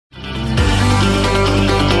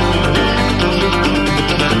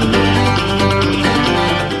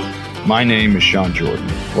My name is Sean Jordan.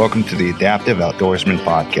 Welcome to the Adaptive Outdoorsman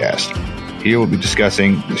Podcast. Here we'll be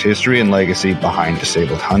discussing the history and legacy behind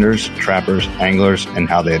disabled hunters, trappers, anglers, and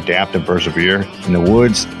how they adapt and persevere in the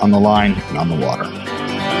woods, on the line, and on the water.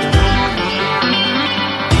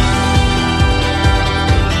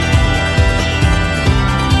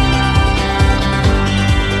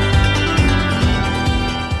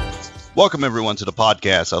 Welcome, everyone, to the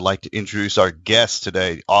podcast. I'd like to introduce our guest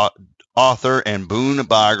today, author and Boone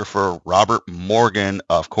biographer Robert Morgan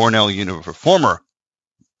of former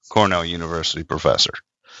Cornell University professor.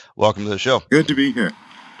 Welcome to the show. Good to be here.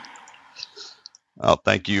 Well,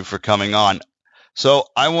 thank you for coming on. So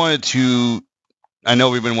I know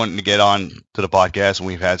we've been wanting to get on to the podcast, and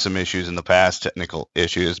we've had some issues in the past, technical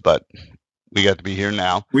issues, but we got to be here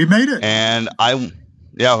now. We made it. And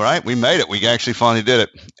we made it. We actually finally did it.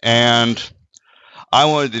 And I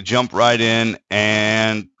wanted to jump right in,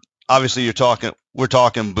 and obviously we're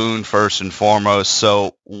talking Boone first and foremost.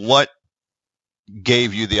 So what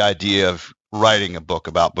gave you the idea of writing a book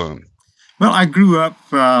about Boone? Well, I grew up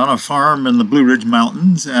on a farm in the Blue Ridge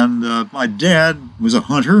Mountains, and my dad was a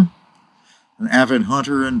hunter, an avid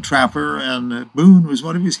hunter and trapper, and Boone was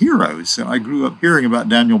one of his heroes. So I grew up hearing about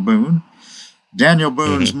Daniel Boone. Daniel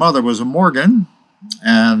Boone's mother was a Morgan,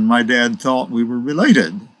 and my dad thought we were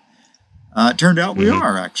related. It turned out we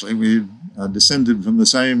are, actually. We descended from the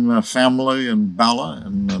same family in Bala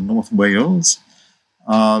in North Wales.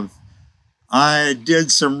 I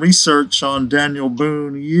did some research on Daniel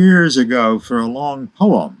Boone years ago for a long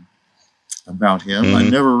poem about him. I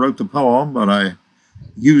never wrote the poem, but I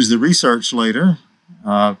used the research later.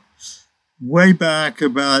 Way back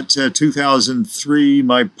about 2003,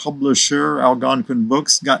 my publisher, Algonquin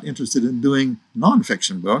Books, got interested in doing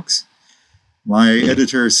nonfiction books. My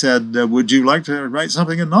editor said, would you like to write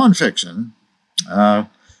something in nonfiction?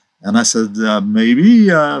 And I said, maybe.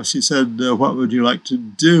 She said, what would you like to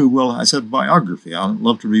do? Well, I said, biography. I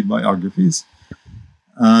love to read biographies.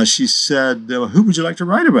 She said, who would you like to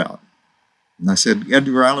write about? And I said,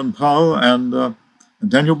 Edgar Allan Poe and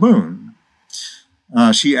Daniel Boone.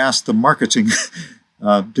 She asked the marketing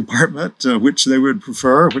department which they would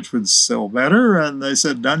prefer, which would sell better, and they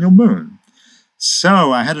said Daniel Boone.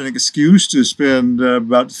 So I had an excuse to spend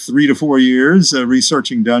about 3 to 4 years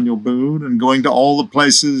researching Daniel Boone and going to all the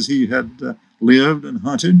places he had lived and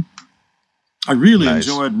hunted. I really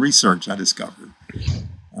enjoyed research, I discovered.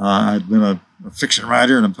 I'd been a fiction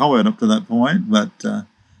writer and a poet up to that point, but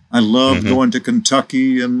I loved going to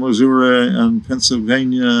Kentucky and Missouri and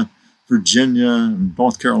Pennsylvania, Virginia and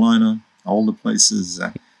North Carolina, all the places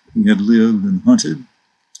he had lived and hunted.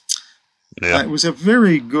 Yeah. It was a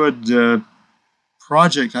very good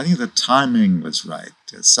project. I think the timing was right.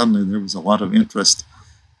 Suddenly there was a lot of interest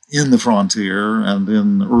in the frontier and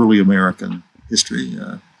in early American history.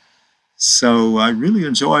 So I really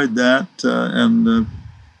enjoyed that and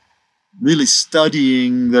really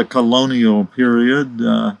studying the colonial period.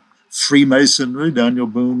 Freemasonry. Daniel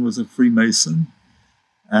Boone was a Freemason.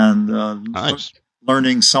 And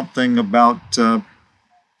learning something about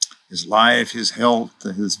his life, his health,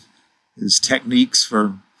 his techniques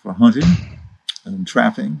for hunting and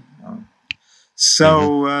trapping.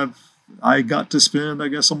 So I got to spend, I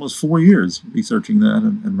guess, almost 4 years researching that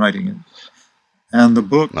and writing it. And the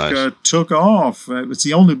book took off. It's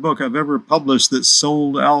the only book I've ever published that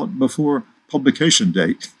sold out before publication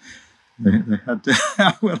date. They had to.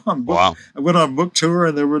 I went on book tour,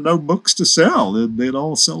 and there were no books to sell. They'd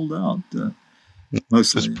all sold out.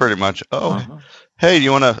 Mostly. It's pretty much. Hey, do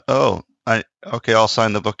you want to? Okay, I'll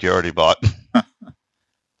sign the book you already bought.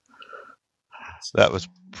 That was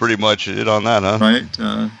pretty much it on that, huh?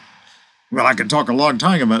 Right. Well, I could talk a long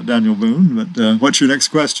time about Daniel Boone, but what's your next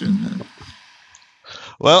question?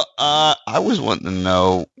 Well, I was wanting to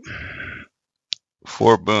know,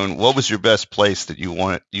 for Boone, what was your best place that you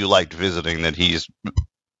liked visiting that he's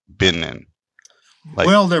been in?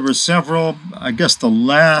 Well, there were several. I guess the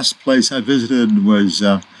last place I visited was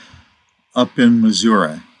up in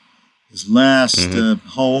Missouri. His last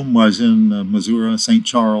home was in Missouri, St.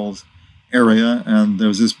 Charles area, and there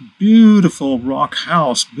was this beautiful rock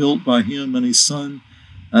house built by him and his son,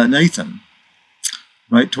 Nathan,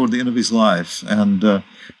 right toward the end of his life. And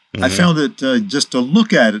I found it just to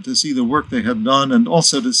look at it, to see the work they had done, and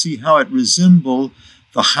also to see how it resembled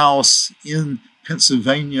the house in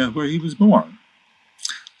Pennsylvania where he was born.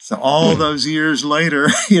 So all those years later,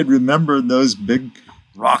 he had remembered those big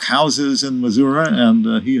rock houses in Missouri,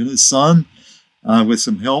 and he and his son, with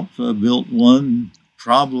some help, built one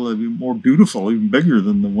probably more beautiful, even bigger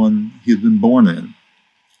than the one he had been born in.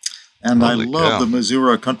 And I love the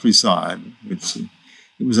Missouri countryside.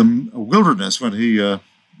 It was a wilderness when he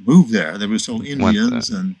moved there. There were still Indians,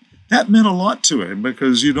 and that meant a lot to him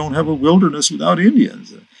because you don't have a wilderness without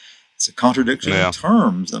Indians. It's a contradiction in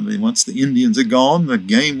terms. I mean, once the Indians are gone, the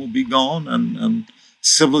game will be gone, and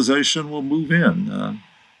civilization will move in.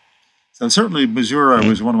 So certainly Missouri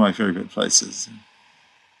was one of my favorite places.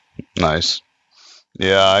 Nice.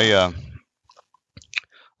 Yeah,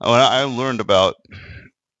 when I learned about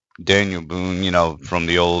Daniel Boone, from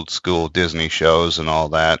the old school Disney shows and all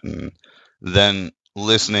that, and then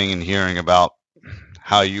listening and hearing about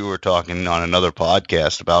how you were talking on another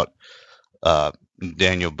podcast about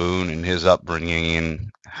Daniel Boone and his upbringing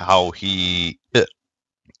and how he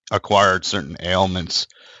acquired certain ailments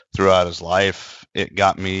throughout his life, it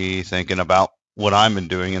got me thinking about what I've been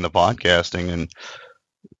doing in the podcasting, and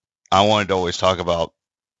I wanted to always talk about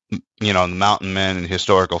the mountain men and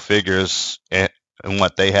historical figures and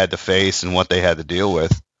what they had to face and what they had to deal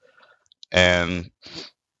with. And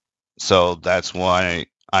so that's why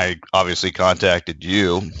I obviously contacted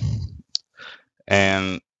you.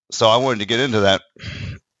 And so I wanted to get into that.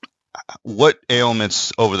 What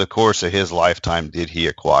ailments over the course of his lifetime did he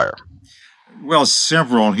acquire? Well,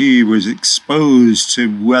 several. He was exposed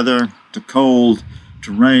to weather, to cold,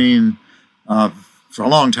 to rain for a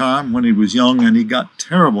long time when he was young, and he got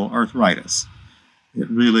terrible arthritis. It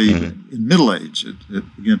really, in middle age, it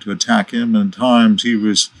began to attack him, and at times he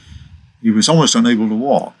was almost unable to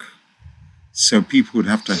walk. So people would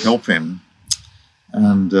have to help him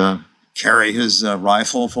and carry his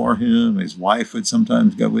rifle for him. His wife would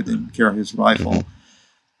sometimes go with him, carry his rifle.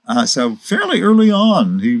 So fairly early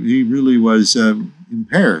on, he really was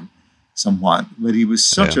impaired somewhat, but he was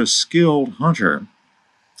such a skilled hunter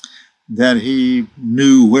that he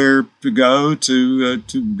knew where to go to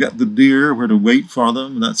get the deer, where to wait for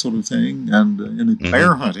them, that sort of thing. And in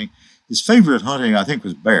bear hunting, his favorite hunting, I think,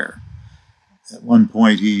 was bear. At one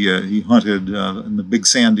point, he hunted in the Big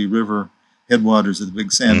Sandy River, headwaters of the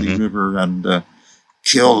Big Sandy River, and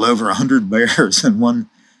killed over 100 bears in one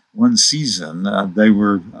season. They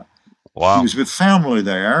were. Wow. He was with family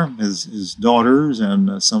there, his daughters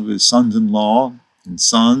and some of his sons-in-law and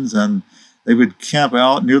sons, and they would camp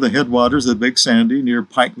out near the headwaters of the Big Sandy near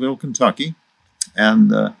Pikeville, Kentucky,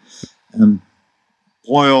 and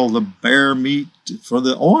boil the bear meat for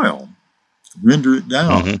the oil, render it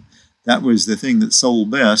down. That was the thing that sold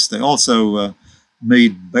best. They also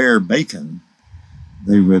made bear bacon.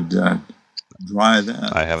 They would dry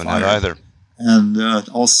that. I haven't had either. And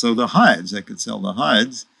also the hides. They could sell the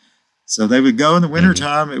hides. So they would go in the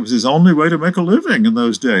wintertime. It was his only way to make a living in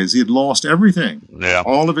those days. He had lost everything. Yeah.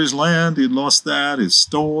 All of his land, he had lost that. His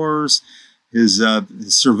stores, his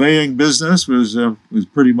surveying business was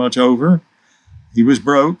pretty much over. He was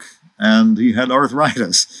broke, and he had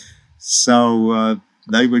arthritis. So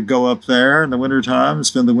they would go up there in the wintertime,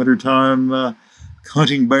 spend the wintertime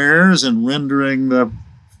hunting bears and rendering the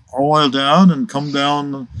oil down, and come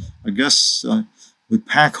down, I guess, with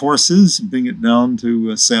pack horses, bring it down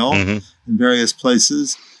to sell in various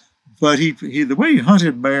places. But the way he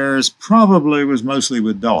hunted bears probably was mostly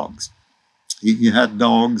with dogs. He had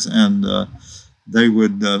dogs, and they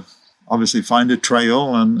would obviously find a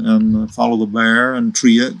trail and follow the bear and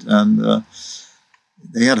tree it. And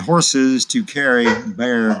they had horses to carry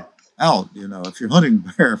bear out. If you're hunting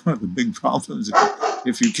bear, one of the big problems,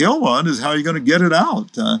 if you kill one, is how are you going to get it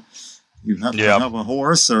out? You have to have a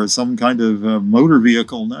horse or some kind of motor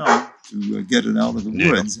vehicle now to get it out of the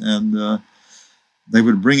woods. And they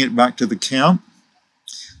would bring it back to the camp.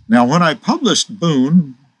 Now, when I published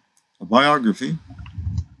Boone, a biography,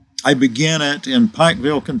 I began it in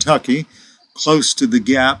Pikeville, Kentucky, close to the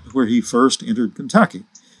gap where he first entered Kentucky,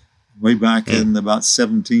 way back in about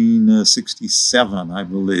 1767, I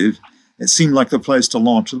believe. It seemed like the place to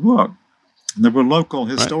launch the book. And there were local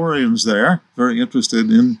historians there, very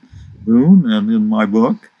interested in Boone and in my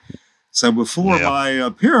book. So before my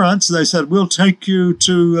appearance, they said, we'll take you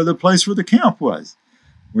to the place where the camp was,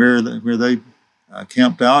 where they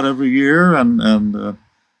camped out every year and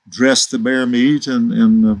dressed the bear meat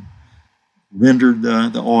and rendered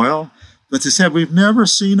the oil. But they said, we've never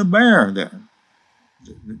seen a bear there.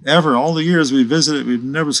 Ever, all the years we visited, we've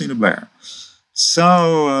never seen a bear.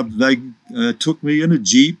 So they took me in a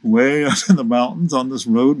Jeep way up in the mountains on this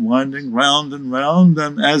road, winding round and round.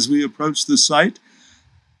 And as we approached the site,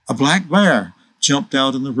 a black bear jumped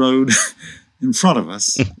out in the road in front of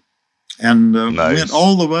us and went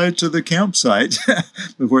all the way to the campsite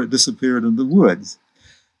before it disappeared in the woods.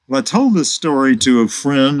 Well, I told this story to a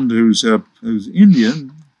friend who's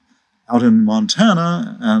Indian out in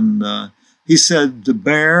Montana, and he said the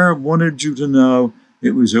bear wanted you to know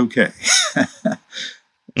it was okay.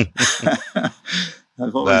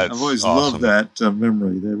 I've always loved that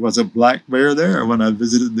memory. There was a black bear there when I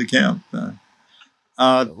visited the camp.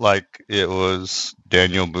 Like it was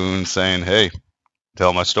Daniel Boone saying, "Hey,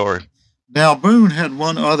 tell my story." Now, Boone had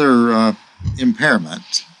one other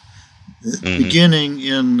impairment. Beginning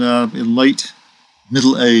in late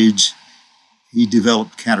middle age, he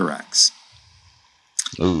developed cataracts.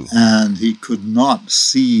 Ooh. And he could not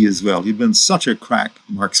see as well. He'd been such a crack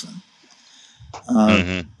marksman.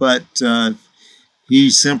 But he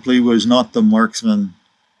simply was not the marksman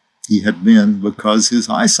he had been because his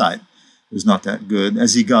eyesight was not that good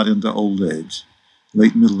as he got into old age,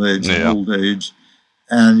 late middle age and old age.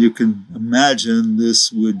 And you can imagine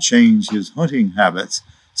this would change his hunting habits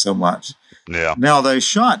so much. Yeah. Now, they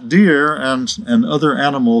shot deer and other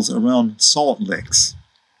animals around salt licks.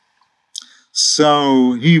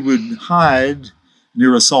 So he would hide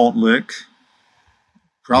near a salt lick,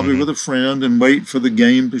 probably with a friend, and wait for the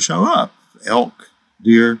game to show up. Elk,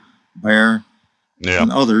 deer, bear,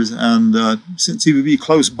 and others. And since he would be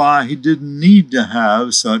close by, he didn't need to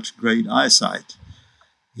have such great eyesight.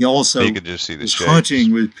 He also could just see the was shapes.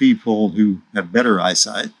 hunting with people who had better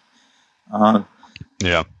eyesight.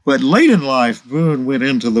 Yeah. But late in life, Boone went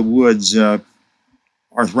into the woods,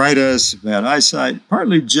 arthritis, bad eyesight,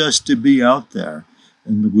 partly just to be out there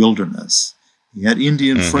in the wilderness. He had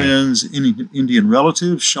Indian friends, Indian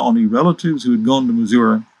relatives, Shawnee relatives who had gone to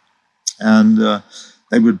Missouri, and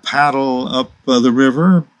they would paddle up the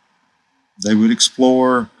river. They would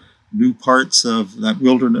explore new parts of that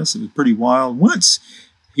wilderness. It was pretty wild. Once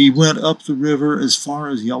he went up the river as far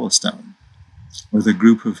as Yellowstone with a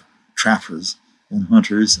group of trappers and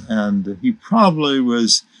hunters, and he probably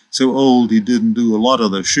was so old he didn't do a lot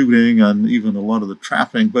of the shooting and even a lot of the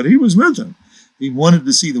trapping, but he was with them. He wanted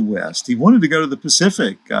to see the West. He wanted to go to the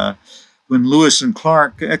Pacific. When Lewis and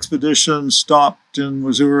Clark expedition stopped in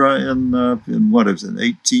Missouri in what is it,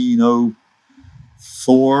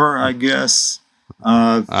 1804, I guess.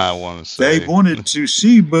 I want to say they wanted to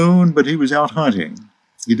see Boone, but he was out hunting.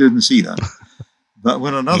 He didn't see them. But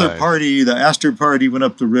when another party, the Astor party, went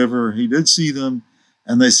up the river, he did see them,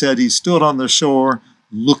 and they said he stood on the shore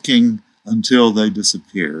looking until they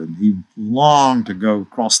disappeared. He longed to go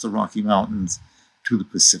across the Rocky Mountains to the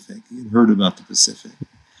Pacific. He had heard about the Pacific.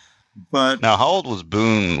 But now, how old was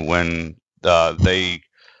Boone when they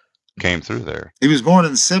came through there? He was born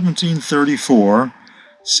in 1734,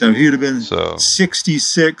 so he would have been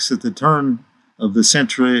 66 at the turn of the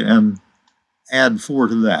century, and add 4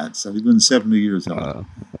 to that, so he'd been 70 years old.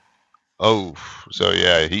 So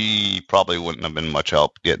yeah, he probably wouldn't have been much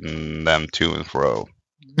help getting them to and fro.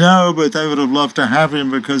 No, but they would have loved to have him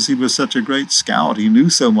because he was such a great scout. He knew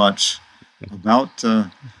so much about the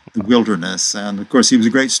wilderness, and of course he was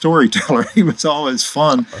a great storyteller. He was always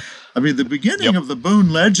fun. I mean, the beginning of the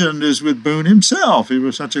Boone legend is with Boone himself. He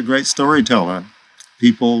was such a great storyteller.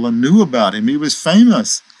 People knew about him. He was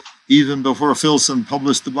famous even before Filson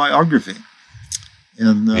published the biography.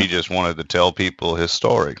 And he just wanted to tell people his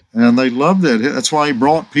story. And they loved it. That's why he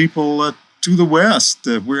brought people to the West.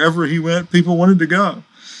 Wherever he went, people wanted to go.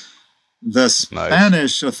 The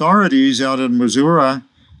Spanish authorities out in Missouri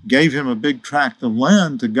gave him a big tract of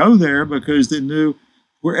land to go there because they knew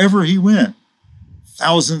wherever he went,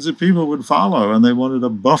 thousands of people would follow, and they wanted a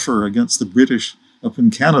buffer against the British up in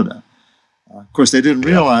Canada. Of course, they didn't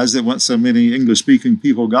realize that once so many English-speaking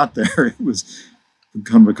people got there, it was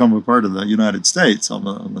become a part of the United States,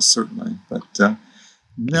 almost certainly. But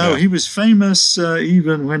he was famous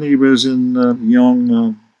even when he was in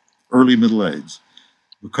young, early middle age,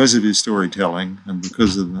 because of his storytelling and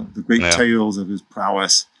because of the great tales of his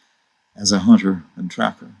prowess as a hunter and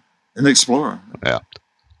trapper and explorer. Yeah.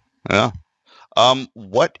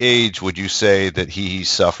 What age would you say that he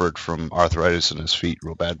suffered from arthritis in his feet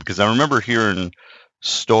real bad? Because I remember hearing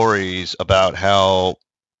stories about how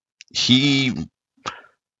he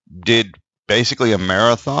did basically a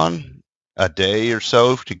marathon a day or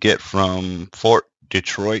so to get from Fort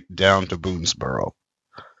Detroit down to Boonesboro.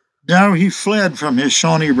 No, he fled from his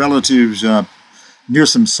Shawnee relatives near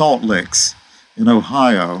some salt licks in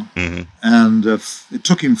Ohio, and it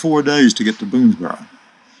took him 4 days to get to Boonesboro.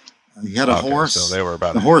 He had a horse. So they were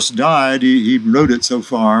about the horse died. He rode it so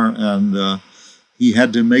far, and he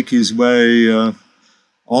had to make his way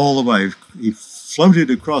all the way. He floated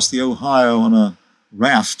across the Ohio on a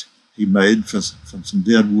raft he made from some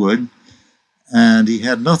dead wood, and he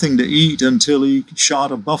had nothing to eat until he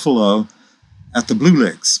shot a buffalo at the Blue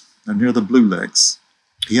Licks, near the Blue Licks.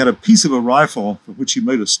 He had a piece of a rifle for which he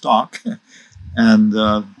made a stock, and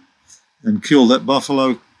killed that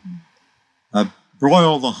buffalo.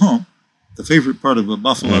 Broil the hump. The favorite part of a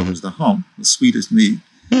buffalo was the hump, the sweetest meat.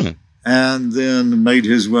 and then made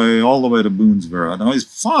his way all the way to Boonesboro. Now, his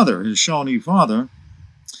father, his Shawnee father,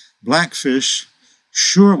 Blackfish,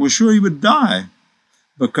 was sure he would die,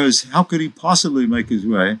 because how could he possibly make his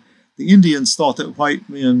way? The Indians thought that white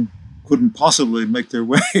men couldn't possibly make their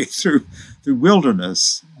way through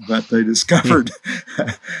wilderness, but they discovered,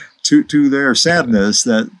 to their sadness,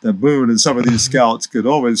 that Boone and some of these scouts could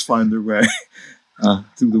always find their way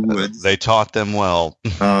through the woods. They taught them well.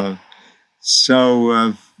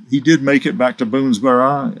 So he did make it back to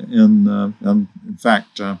Boonesboro, and in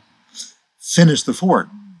fact, finished the fort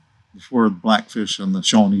before Blackfish and the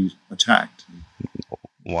Shawnees attacked.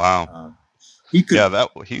 Wow. He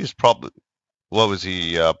was probably, what was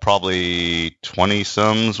he, probably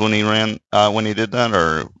 20-sums when he did that,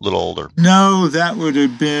 or a little older? No, that would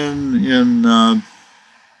have been in,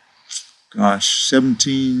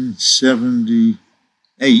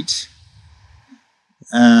 1778.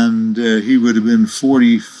 And he would have been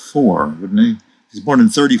 44, wouldn't he? He's born in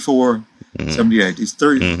 34, 78. He's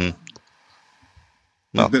 30. Mm-hmm.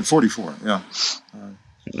 He's been 44, yeah.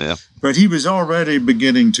 Yeah. But he was already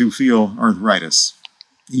beginning to feel arthritis,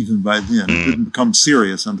 even by then. It didn't become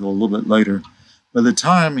serious until a little bit later. By the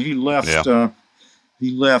time he left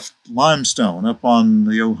Limestone up on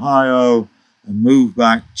the Ohio and moved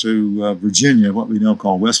back to Virginia, what we now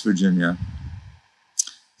call West Virginia,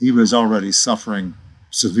 he was already suffering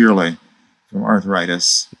severely from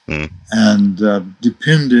arthritis and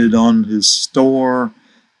depended on his store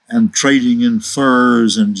and trading in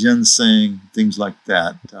furs and ginseng, things like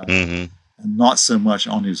that, and not so much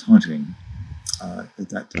on his hunting at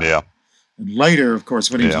that time. Yeah. And later, of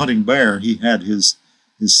course, when he was hunting bear, he had his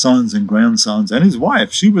sons and grandsons and his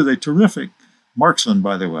wife. She was a terrific marksman,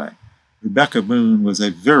 by the way. Rebecca Boone was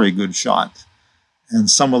a very good shot. And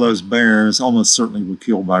some of those bears almost certainly were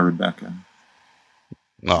killed by Rebecca.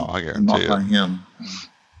 No, I guarantee not it. by him.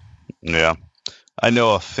 Yeah. I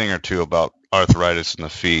know a thing or two about arthritis in the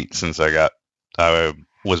feet since I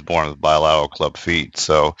was born with bilateral club feet.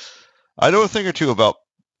 So I know a thing or two about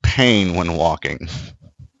pain when walking.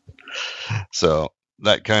 So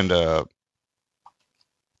that kind of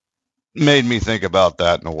made me think about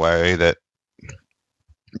that in a way, that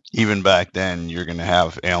even back then you're going to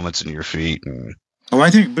have ailments in your feet. I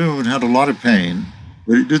think Boone had a lot of pain,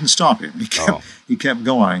 but it didn't stop him. He kept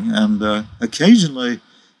going, and occasionally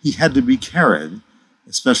he had to be carried,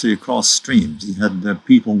 especially across streams. He had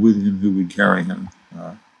people with him who would carry him.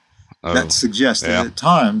 That suggests that at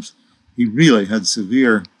times he really had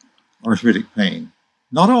severe arthritic pain.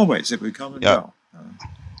 Not always. It would come and go.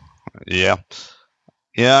 Yeah,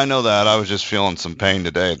 I know that. I was just feeling some pain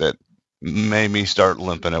today that made me start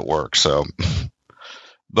limping at work. So,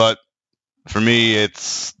 but for me,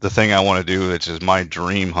 it's the thing I want to do, which is my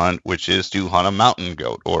dream hunt, which is to hunt a mountain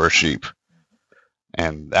goat or a sheep.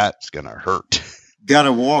 And that's going to hurt. Got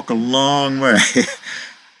to walk a long way.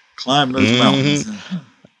 Climb those mountains.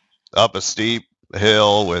 Up a steep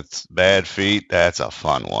hill with bad feet. That's a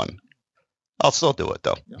fun one. I'll still do it,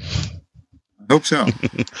 though. Yeah. I hope so.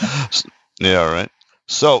 Yeah, right.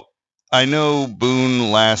 So I know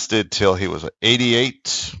Boone lasted till he was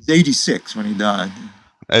 88? 86 when he died.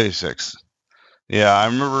 86. Yeah, I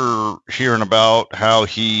remember hearing about how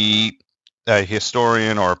a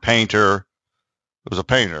historian or a painter, it was a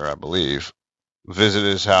painter, I believe, visited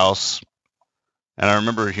his house. And I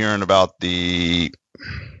remember hearing about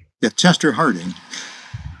Chester Harding.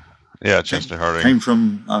 Yeah, Chester Harding. Came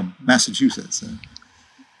from Massachusetts.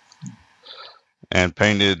 And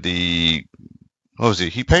painted what was he?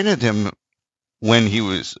 He painted him when he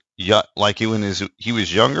was he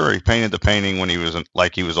was younger, or he painted the painting when he was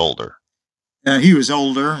older? He was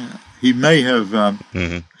older. He may have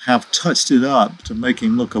touched it up to make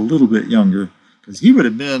him look a little bit younger, because he would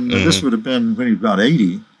have been. This would have been when he was about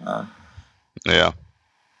 80. Yeah.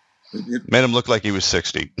 It made him look like he was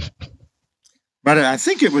 60. But I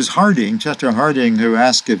think it was Harding, Chester Harding, who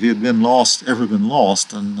asked if he had ever been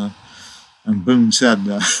lost, and Boone said,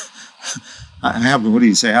 "I have. What do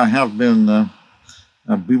you say? I have been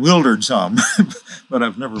bewildered some, but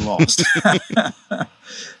I've never lost."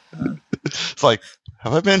 It's like,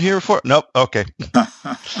 have I been here before? Nope. Okay.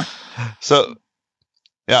 So,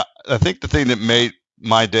 yeah, I think the thing that made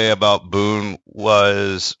my day about Boone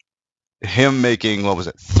was him making,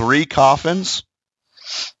 3 coffins?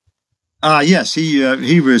 Yes,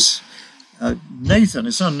 he was. Nathan,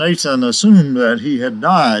 his son Nathan, assumed that he had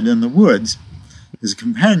died in the woods. His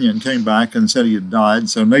companion came back and said he had died,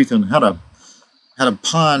 so Nathan had a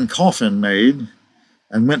pine coffin made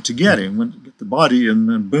and went to get the body,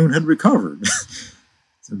 and Boone had recovered.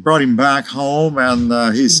 So brought him back home,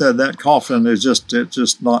 and he said that coffin is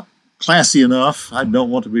just not classy enough. I don't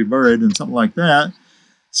want to be buried in something like that.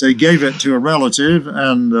 So he gave it to a relative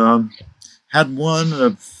and had one,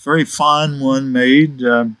 a very fine one made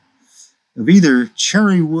of either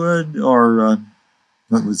cherry wood or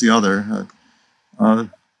what was the other? I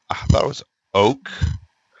thought it was oak,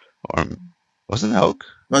 or wasn't it oak?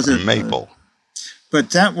 Was it maple?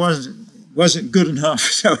 But that wasn't good enough,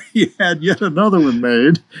 so he had yet another one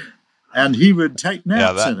made, and he would take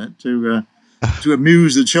naps in it to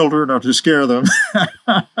amuse the children or to scare them.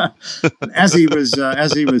 As he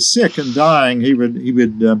was sick and dying, he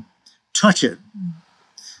would touch it.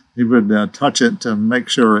 He would touch it to make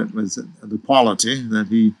sure it was the quality that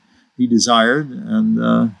he desired.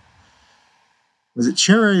 And was it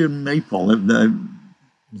cherry and maple?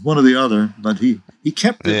 One or the other, but he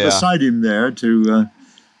kept it beside him there to.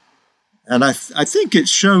 And I think it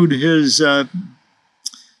showed his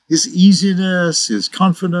easiness, his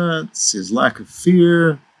confidence, his lack of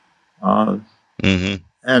fear. And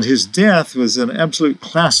his death was an absolute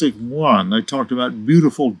classic one. They talked about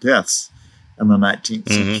beautiful deaths in the 19th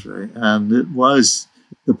century, and it was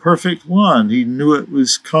the perfect one. He knew it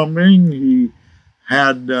was coming. He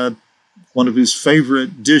had one of his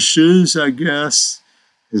favorite dishes, I guess.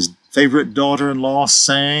 His favorite daughter-in-law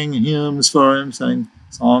sang hymns for him, sang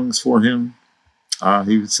songs for him.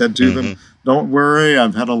 He said to them, "Don't worry,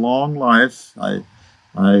 I've had a long life. I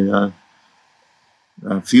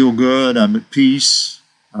feel good. I'm at peace.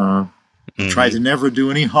 Try to never do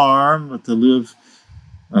any harm, but to live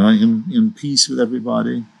in peace with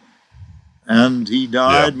everybody." And he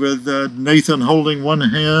died with Nathan holding one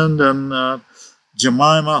hand and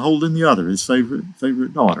Jemima holding the other, his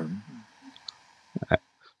favorite daughter.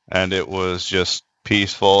 And it was just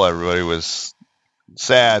peaceful. Everybody was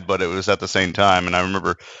sad, but it was at the same time. And I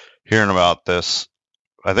remember hearing about this,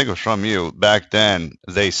 I think it was from you. Back then,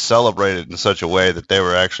 they celebrated in such a way that they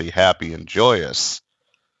were actually happy and joyous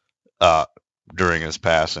during his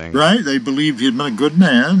passing. Right. They believed he'd been a good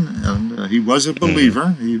man, and he was a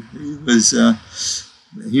believer. He was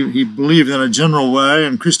he believed in a general way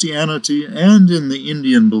in Christianity and in the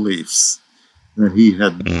Indian beliefs that he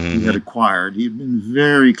had acquired. He had been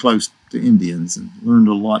very close to Indians and learned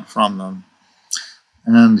a lot from them.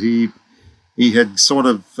 And he had sort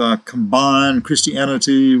of combined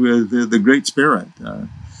Christianity with the Great Spirit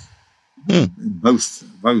in both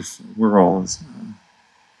worlds.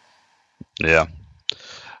 Yeah.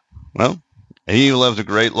 Well, he lived a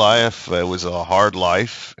great life. It was a hard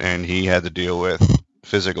life, and he had to deal with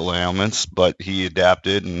physical ailments, but he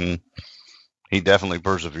adapted, and he definitely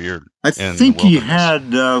persevered. I think he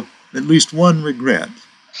had at least one regret.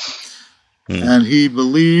 And he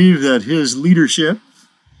believed that his leadership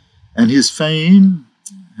and his fame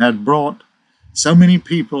had brought so many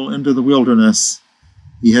people into the wilderness.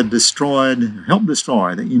 He had helped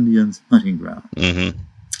destroy the Indians' hunting ground.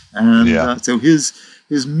 And so his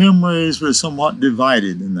memories were somewhat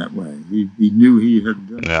divided in that way. He knew he had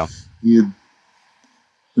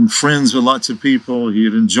been friends with lots of people. He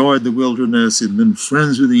had enjoyed the wilderness. He had been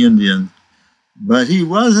friends with the Indians. But he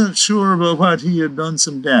wasn't sure about what he had done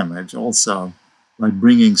some damage also by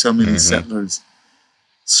bringing so many settlers,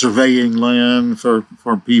 surveying land for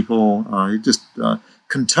people.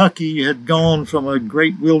 Kentucky had gone from a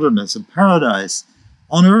great wilderness, a paradise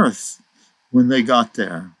on earth when they got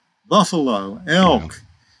there. Buffalo, elk,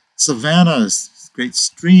 savannas, great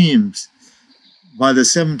streams. By the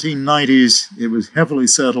 1790s, it was heavily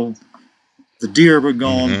settled. The deer were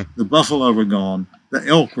gone, the buffalo were gone, the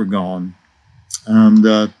elk were gone. And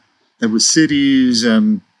there were cities,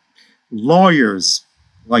 and lawyers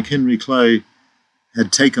like Henry Clay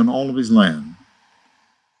had taken all of his land.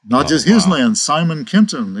 Not just his land. Simon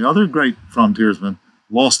Kenton, the other great frontiersman,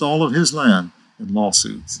 lost all of his land in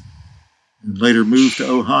lawsuits and later moved to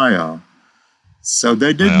Ohio. So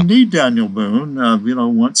they didn't need Daniel Boone.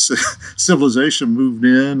 Once civilization moved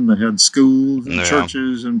in, they had schools and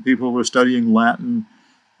churches, and people were studying Latin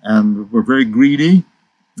and were very greedy.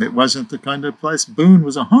 It wasn't the kind of place. Boone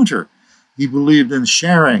was a hunter. He believed in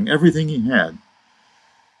sharing everything he had.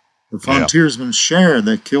 The frontiersmen shared.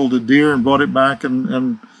 They killed a deer and brought it back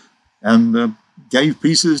and gave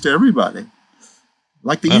pieces to everybody,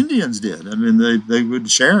 like the Indians did. I mean, they would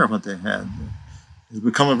share what they had. It's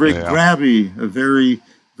become a very grabby, a very,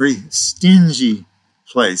 very stingy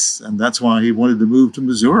place, and that's why he wanted to move to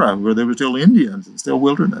Missouri, where there were still Indians and still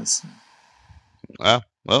wilderness.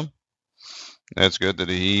 Well, that's good that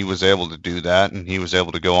he was able to do that, and he was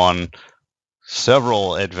able to go on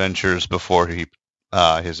several adventures before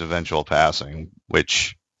his eventual passing,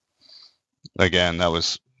 which, again, that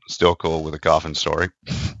was still cool with a coffin story.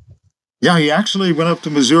 Yeah, he actually went up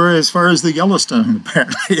to Missouri as far as the Yellowstone,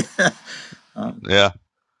 apparently. Yeah.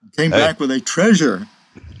 Came back with a treasure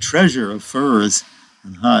of furs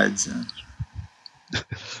and hides.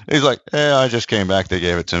 He's like, I just came back. They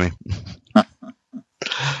gave it to me.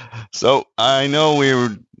 So I know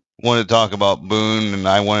wanted to talk about Boone, and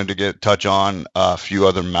I wanted to touch on a few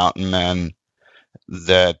other mountain men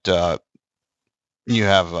that you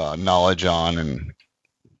have knowledge on, and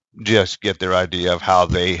just get their idea of how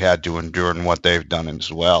they had to endure and what they've done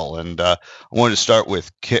as well. And I wanted to start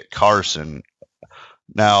with Kit Carson.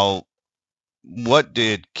 Now, what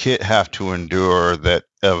did Kit have to endure that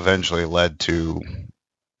eventually led to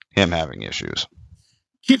him having issues?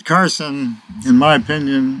 Kit Carson, in my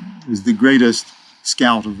opinion, is the greatest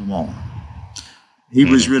scout of them all. He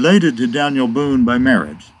was related to Daniel Boone by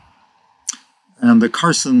marriage. And the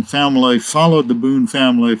Carson family followed the Boone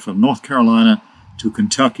family from North Carolina to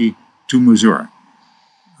Kentucky to Missouri.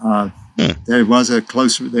 There was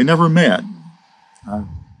they never met.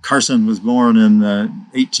 Carson was born in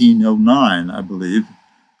 1809, I believe,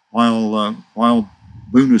 while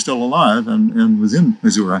Boone was still alive and was in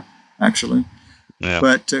Missouri, actually. Yeah.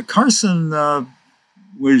 But Carson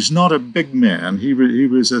was not a big man. He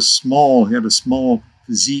was he had a small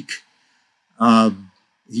physique.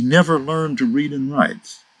 He never learned to read and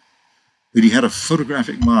write, but he had a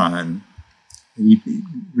photographic mind. He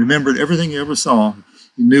remembered everything he ever saw.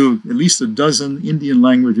 He knew at least a dozen Indian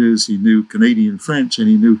languages. He knew Canadian French, and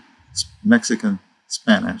he knew Mexican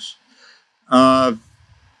Spanish.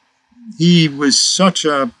 He was such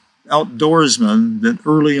a outdoorsman that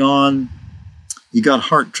early on he got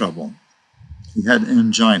heart trouble. He had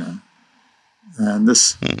angina, and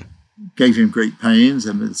this gave him great pains.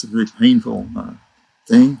 I mean, it's a very painful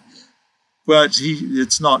thing. But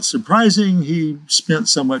it's not surprising he spent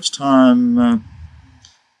so much time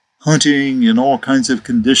hunting in all kinds of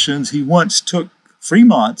conditions. He once took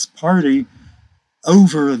Fremont's party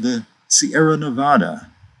over the Sierra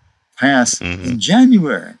Nevada pass in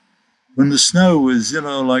January when the snow was,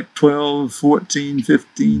 like 12, 14,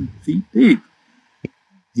 15 feet deep.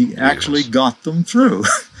 He actually got them through.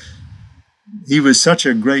 He was such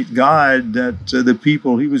a great guide that the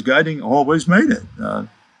people he was guiding always made it.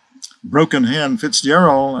 Broken Hand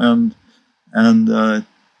Fitzgerald and the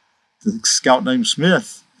scout named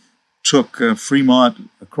Smith took Fremont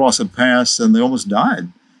across a pass, and they almost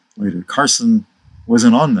died later. Carson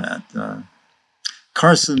wasn't on that.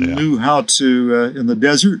 Carson knew how to, in the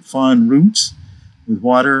desert, find roots with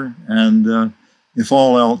water, and if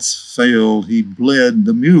all else failed, he bled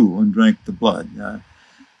the mule and drank the blood.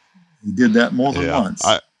 He did that more than once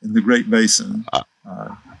in the Great Basin.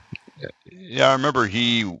 I remember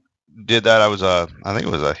he did that. I think it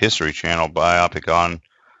was a History Channel biopic on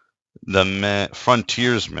the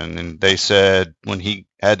frontiersmen, and they said when he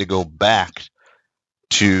had to go back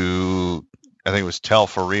to, I think it was tell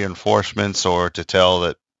for reinforcements or to tell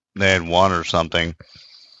that they had won or something,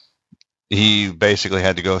 he basically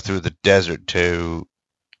had to go through the desert to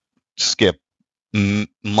skip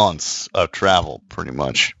months of travel, pretty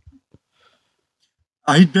much.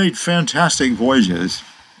 He'd made fantastic voyages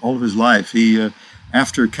all of his life. He,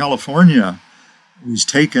 after California was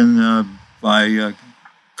taken by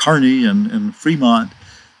Kearny and Fremont,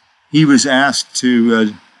 he was asked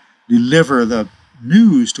to deliver the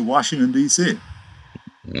news to Washington, D.C.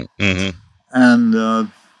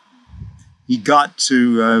 And he got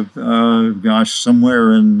to,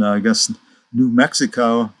 somewhere in, I guess, New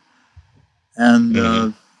Mexico. And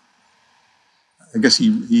I guess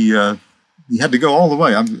he had to go all the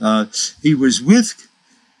way.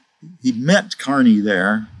 He met Kearny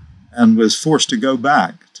there and was forced to go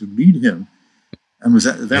back to lead him, and was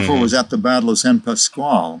at the Battle of San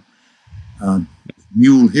Pasqual,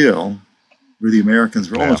 Mule Hill, where the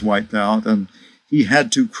Americans were almost wiped out, and he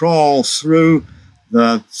had to crawl through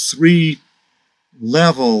the 3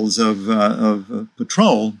 levels of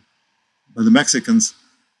patrol by the Mexicans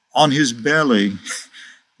on his belly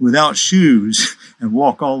without shoes and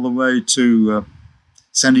walk all the way to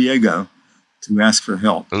San Diego to ask for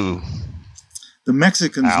help. Ooh. The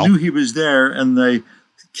Mexicans knew he was there, and they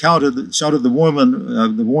shouted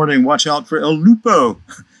the warning, "Watch out for El Lupo,"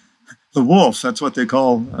 the wolf. That's what they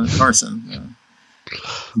call Carson.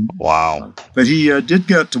 Wow. But he did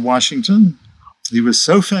get to Washington. He was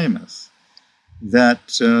so famous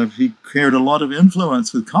that he carried a lot of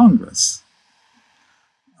influence with Congress.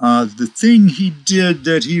 The thing he did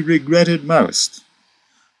that he regretted most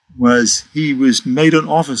was he was made an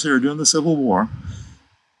officer during the Civil War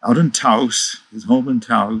out in Taos, his home in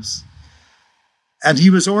Taos, and he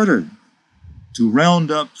was ordered to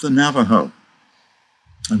round up the Navajo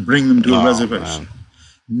and bring them to a reservation. Man.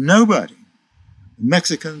 Nobody, the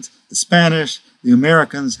Mexicans, the Spanish, the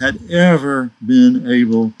Americans, had ever been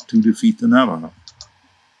able to defeat the Navajo.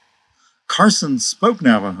 Carson spoke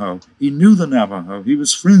Navajo. He knew the Navajo. He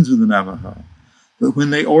was friends with the Navajo. But when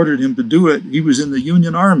they ordered him to do it, he was in the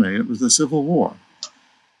Union Army. It was the Civil War.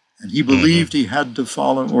 And he believed he had to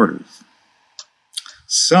follow orders.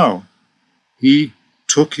 So he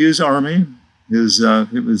took his army,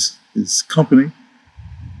 it was his company,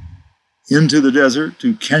 into the desert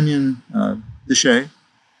to Canyon de Chelly.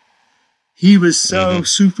 He was so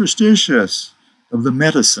superstitious of the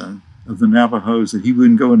medicine of the Navajos that he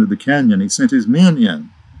wouldn't go into the canyon. He sent his men in,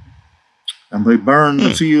 and they burned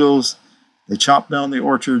the fields, they chopped down the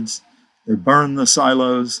orchards, they burned the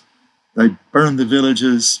silos, they burned the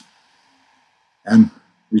villages, and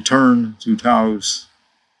returned to Taos.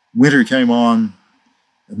 Winter came on,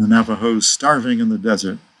 and the Navajos, starving in the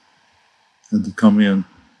desert, had to come in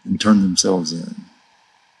and turn themselves in.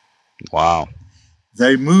 Wow.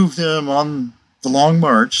 They moved them on the long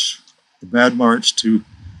march, the bad march, to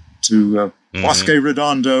Bosque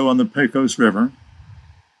Redondo on the Pecos River.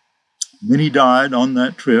 Many died on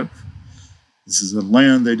that trip. This is a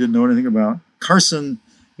land they didn't know anything about. Carson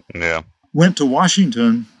went to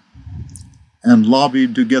Washington and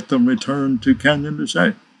lobbied to get them returned to Canyon de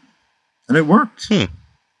Chelly. And it worked.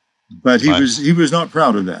 But he was not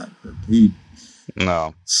proud of that.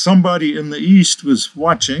 Somebody in the East was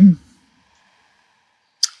watching.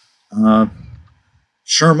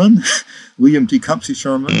 Sherman, William Tecumseh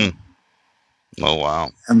Sherman. Oh,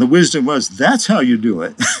 wow. And the wisdom was, that's how you do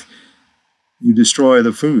it. You destroy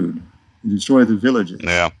the food. You destroy the villages.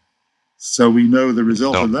 Yeah. So we know the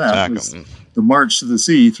result of that was the march to the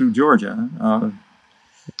sea through Georgia.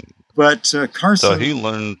 But Carson... So he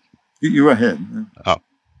learned... You go ahead. Oh.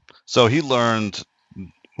 So he learned...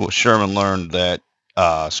 Well, Sherman learned that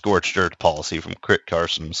scorched earth policy from Kit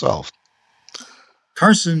Carson himself.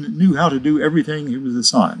 Carson knew how to do everything he was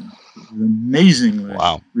assigned. He was an amazingly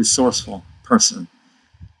resourceful person.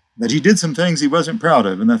 But he did some things he wasn't proud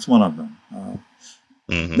of, and that's one of them.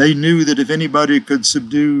 They knew that if anybody could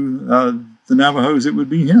subdue the Navajos, it would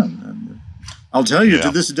be him. And I'll tell you, to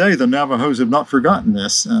this day, the Navajos have not forgotten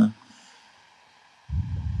this,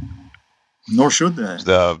 nor should they.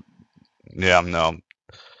 No.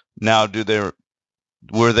 Now,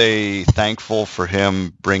 were they thankful for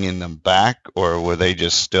him bringing them back, or were they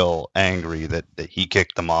just still angry that he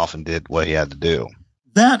kicked them off and did what he had to do?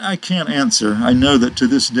 That I can't answer. I know that to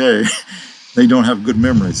this day, they don't have good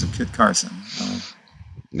memories of Kit Carson.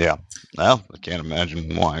 Well, I can't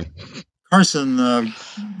imagine why. Carson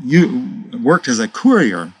worked as a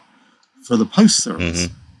courier for the Post Service,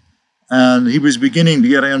 and he was beginning to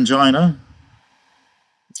get angina.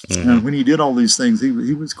 And when he did all these things, he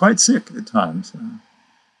was quite sick at times.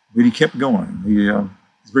 But he kept going. He was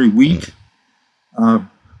very weak.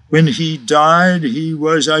 When he died, he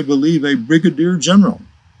was, I believe, a brigadier general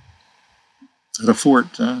at a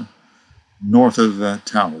fort north of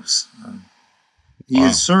Taos. He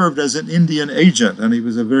had served as an Indian agent, and he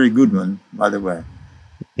was a very good one, by the way,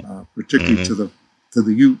 particularly to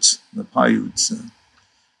the Utes, the Paiutes.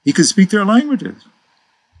 He could speak their languages.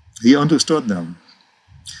 He understood them.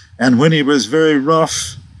 And when he was very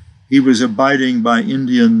rough, he was abiding by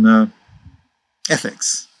Indian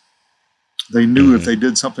ethics. They knew if they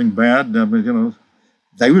did something bad,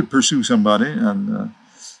 they would pursue somebody and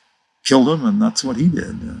kill them, and that's what he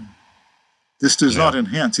did. This does not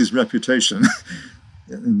enhance his reputation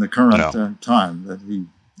in the current time, that he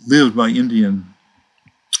lived by Indian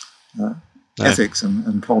ethics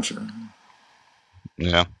and culture.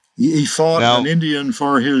 Yeah. He fought an Indian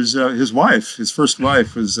for his wife. His first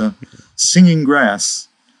wife was Singing Grass.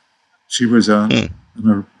 She was a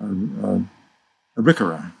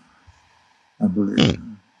Arikara, I believe.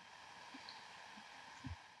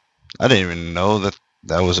 I didn't even know that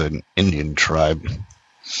was an Indian tribe.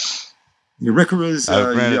 The Arikaras,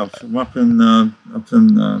 from up in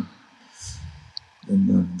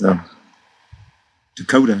the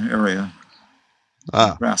Dakota area,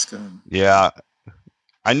 Nebraska. Yeah.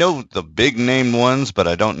 I know the big named ones, but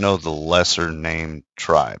I don't know the lesser named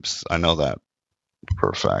tribes. I know that for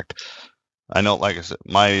a fact. I know, like I said,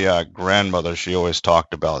 my grandmother, she always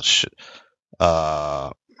talked about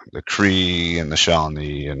the Cree and the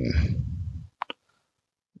Shawnee and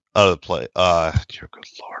other dear good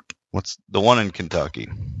Lord. What's the one in Kentucky?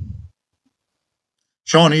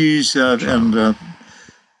 Shawnees, and there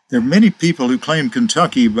are many people who claim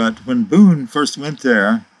Kentucky, but when Boone first went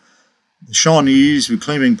there, the Shawnees were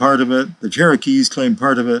claiming part of it. The Cherokees claimed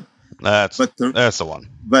part of it. That's the one.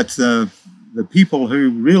 But the people who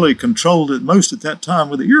really controlled it most at that time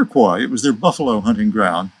were the Iroquois. It was their buffalo hunting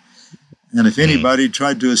ground. And if anybody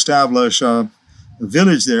tried to establish a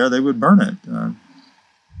village there, they would burn it.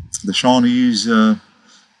 The Shawnees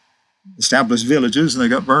established villages, and they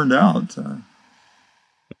got burned out.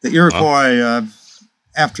 The Iroquois,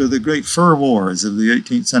 after the great fur wars of the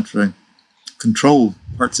 18th century, controlled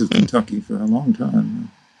parts of Kentucky for a long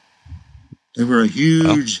time. They were a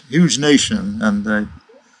huge nation, and they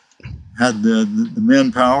had the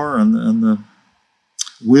manpower and the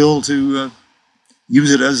will to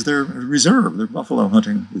use it as their reserve, their buffalo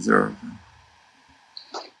hunting reserve.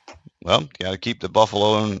 Well, you got to keep the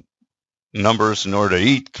buffalo in numbers in order to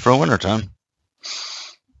eat for wintertime.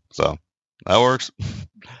 So that works.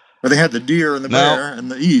 But they had the deer and the bear in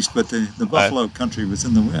the east, but the buffalo country was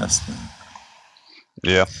in the west.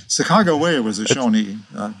 Yeah. Sacagawea was a Shawnee.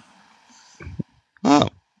 Her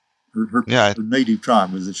native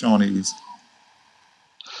tribe was the Shawnees.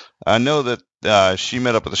 I know that she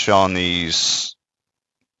met up with the Shawnees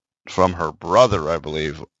from her brother, I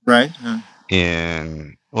believe. Right.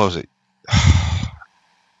 In, what was it?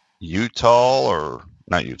 Utah or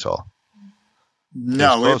not Utah?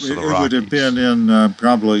 No, it would have been in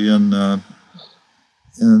probably in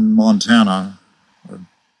Montana or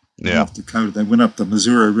North Dakota. They went up the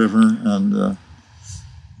Missouri River and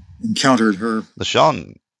encountered her. The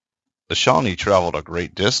Shawnee traveled a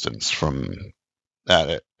great distance from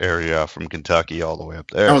that area, from Kentucky all the way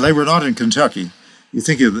up there. Oh, they were not in Kentucky. You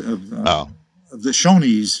think of the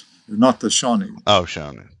Shawnees, not the Shawnee. Oh,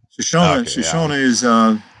 Shawnee. Shawnees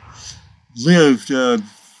lived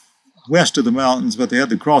west of the mountains, but they had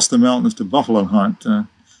to cross the mountains to buffalo hunt, and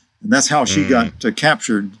that's how she got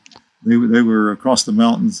captured. They were across the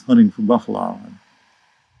mountains hunting for buffalo.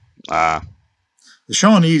 The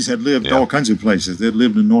Shawnees had lived all kinds of places. They had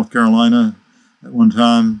lived in North Carolina at one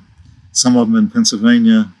time, some of them in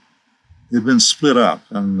Pennsylvania. They'd been split up,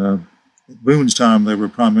 and at Boone's time, they were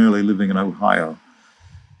primarily living in Ohio.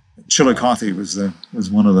 Chillicothe was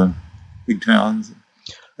one of the big towns.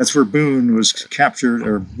 That's where Boone was captured,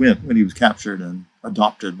 or went when he was captured and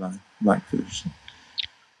adopted by Blackfish.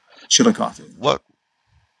 Chillicothe. What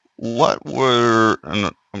were?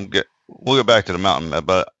 And we'll go back to the mountain,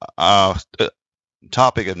 but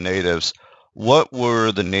topic of natives. What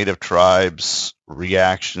were the native tribes'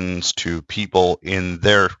 reactions to people in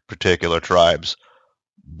their particular tribes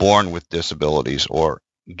born with disabilities or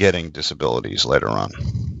getting disabilities later on?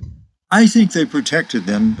 I think they protected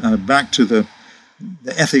them. Back to the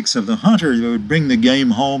ethics of the hunter, they would bring the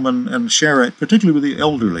game home and share it, particularly with the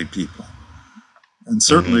elderly people, and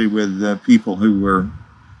certainly with people who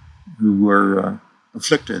were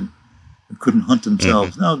afflicted and couldn't hunt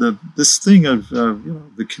themselves. No, this thing of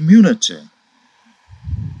the community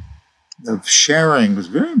of sharing was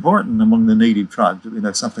very important among the native tribes. We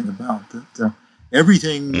know something about that.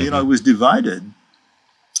 Everything was divided.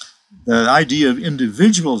 The idea of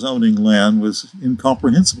individuals owning land was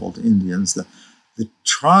incomprehensible to Indians. The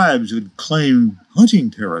tribes would claim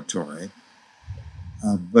hunting territory,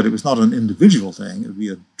 but it was not an individual thing. It would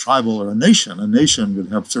be a tribal or a nation. A nation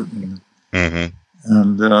would have certain, and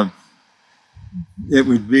it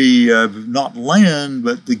would be not land,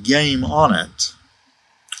 but the game on it.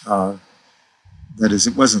 That is,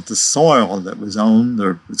 it wasn't the soil that was owned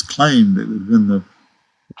or was claimed. It would have been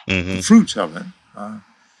the fruits of it,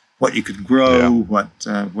 what you could grow, what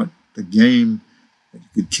the game that you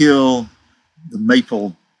could kill. The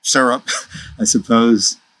maple syrup, I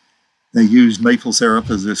suppose. They used maple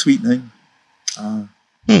syrup as their sweetening,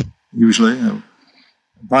 usually.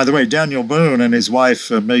 By the way, Daniel Boone and his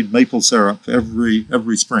wife made maple syrup every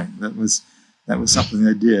spring. That was something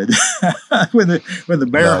they did. when the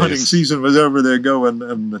bear hunting season was over, they'd go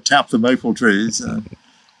and tap the maple trees.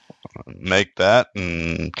 Make that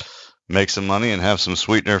and make some money and have some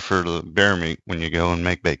sweetener for the bear meat when you go and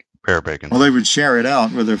make bear bacon. Well, they would share it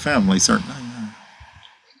out with their family, certainly.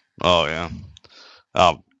 Oh, yeah.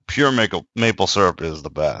 Pure maple syrup is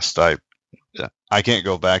the best. I can't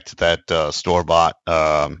go back to that store-bought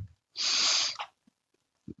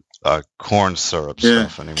corn syrup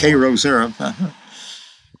stuff anymore. Karo syrup.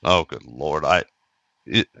 Oh, good Lord.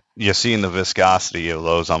 You seeing the viscosity of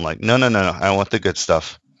those, I'm like, no. I want the good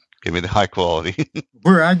stuff. Give me the high quality.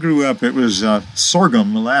 Where I grew up, it was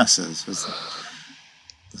sorghum molasses was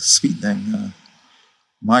the sweetening.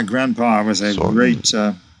 My grandpa was a great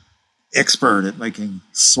expert at making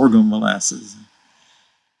sorghum molasses.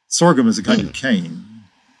 Sorghum is a kind of cane.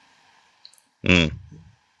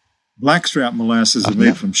 Blackstrap molasses are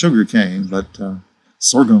made from sugar cane, but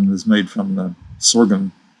sorghum is made from the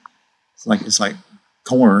sorghum. It's like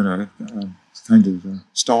corn, or kind of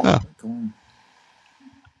stalk corn.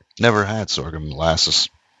 Never had sorghum molasses.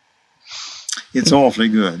 It's awfully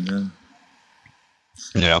good.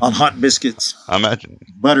 Yeah. On hot biscuits. I imagine.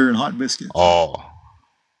 Butter and hot biscuits. Oh,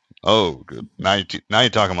 good. Now you're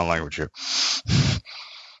talking my language here.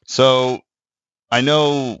 So I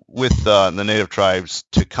know with the native tribes,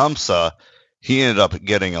 Tecumseh, he ended up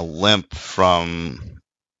getting a limp from,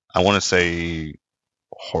 I want to say,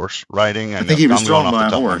 horse riding. I think he was thrown by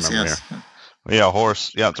a horse, yes. Yeah,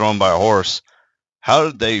 horse. Yeah, thrown by a horse. How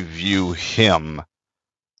did they view him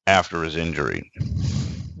after his injury?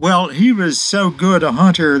 Well, he was so good a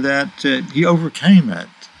hunter that he overcame it.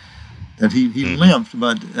 That he limped,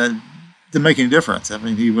 but didn't make any difference. I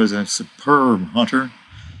mean, he was a superb hunter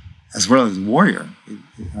as well as warrior.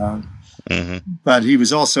 But he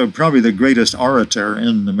was also probably the greatest orator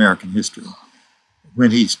in American history.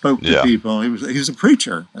 When he spoke to people, he was a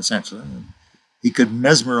preacher, essentially. He could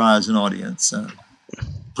mesmerize an audience,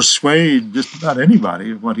 persuade just about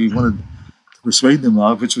anybody of what he wanted to persuade them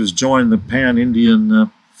of, which was join the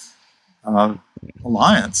Pan-Indian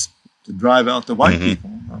alliance to drive out the white people,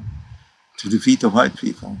 to defeat the white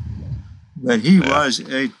people. But he was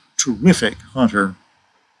a terrific hunter.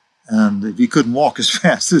 And if he couldn't walk as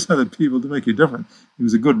fast as other people to make a difference, he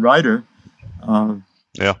was a good rider. The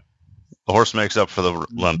horse makes up for the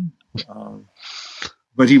limp.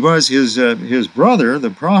 But he was his brother, the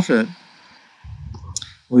prophet,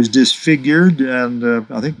 was disfigured and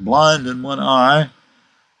I think blind in one eye,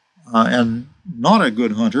 and not a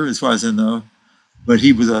good hunter as far as I know. But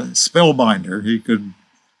he was a spellbinder. He could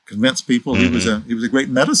convince people. He was a great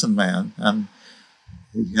medicine man, and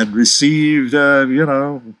he had received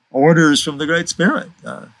orders from the Great Spirit.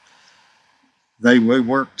 They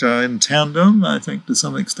worked in tandem, I think, to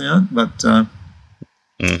some extent, but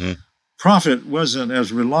Prophet wasn't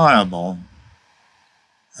as reliable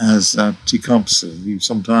as Tecumseh. He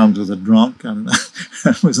sometimes was a drunk and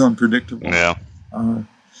was unpredictable. Yeah.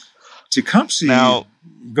 Tecumseh. Now,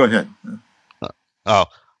 go ahead. I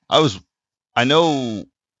know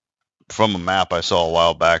from a map I saw a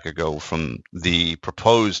while back ago from the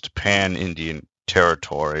proposed Pan-Indian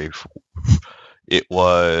territory. It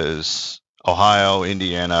was Ohio,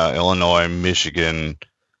 Indiana, Illinois, Michigan,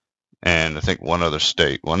 and I think one other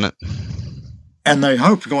state, wasn't it? And they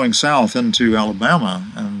hoped going south into Alabama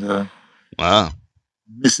and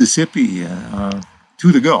Mississippi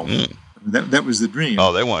to the Gulf. That was the dream.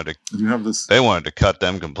 Oh, they wanted to cut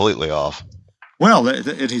them completely off. Well,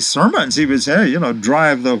 in his sermons, he would say,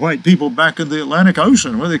 drive the white people back in the Atlantic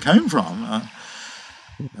Ocean where they came from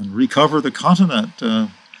and recover the continent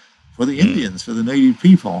for the Indians, for the native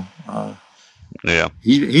people.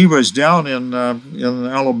 He was down in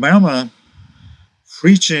Alabama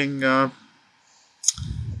preaching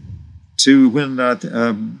to when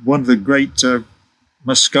one of the great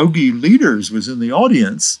Muskogee leaders was in the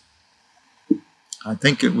audience. I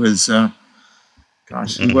think it was... who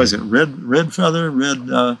was it? Red Feather?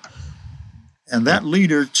 And that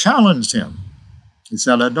leader challenged him. He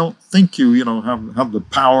said, I don't think you have the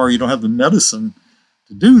power, you don't have the medicine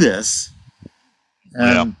to do this.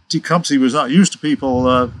 And Tecumseh was not used to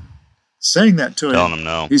people saying that to him. Telling him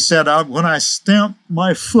no. He said, when I stamp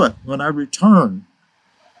my foot, when I return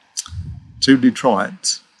to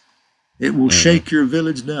Detroit, it will shake your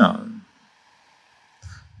village down.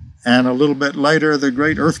 And a little bit later, the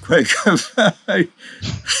great earthquake of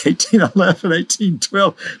 1811,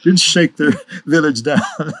 1812 did shake their village down.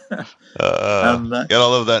 Got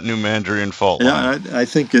all of that New Mandarin fault line. I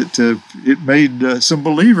think it made some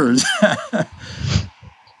believers.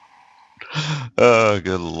 Oh,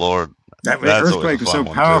 good Lord. That earthquake was so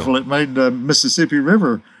powerful, it made the Mississippi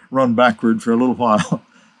River run backward for a little while.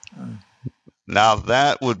 Now,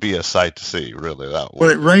 that would be a sight to see, really. Well,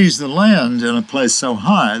 it raised the land in a place so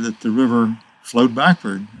high that the river flowed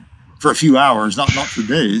backward for a few hours, not for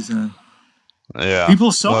days.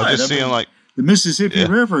 People saw it. The Mississippi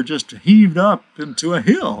River just heaved up into a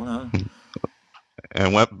hill.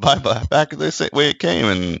 And went back the way it came,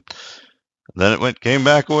 and then it came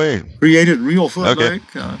back away. Created Reelfoot Lake.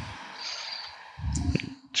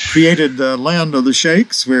 Created the land of the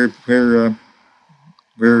Shakes, where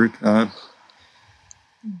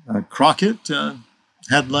Crockett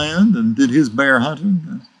had land and did his bear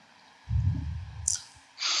hunting.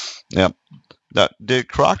 Yep. Now, did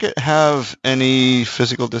Crockett have any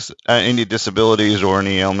physical any disabilities or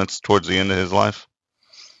any ailments towards the end of his life?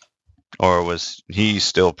 Or was he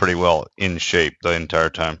still pretty well in shape the entire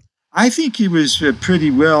time? I think he was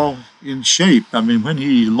pretty well in shape. I mean, when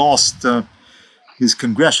he lost his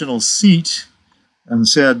congressional seat and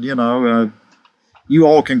said, you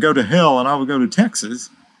all can go to hell and I will go to Texas,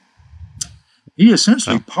 he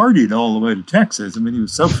essentially partied all the way to Texas. I mean, he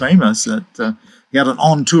was so famous that he had an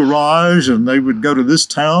entourage, and they would go to this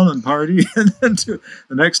town and party, and then to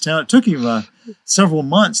the next town. It took him several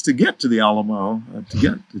months to get to the Alamo, to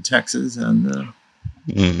get to Texas, and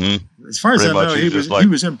as far as I know, he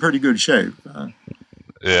was in pretty good shape.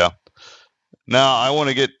 Yeah. Now I want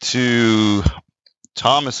to get to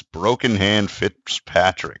Thomas Broken Hand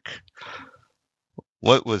Fitzpatrick.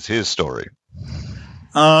 What was his story?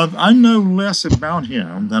 I know less about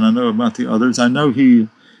him than I know about the others. I know he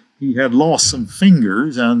had lost some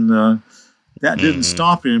fingers, and that didn't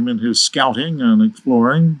stop him in his scouting and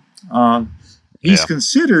exploring. He's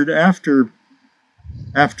considered after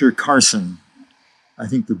Carson, I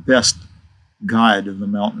think, the best guide of the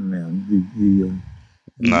mountain men.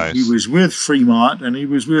 Nice. He was with Fremont, and he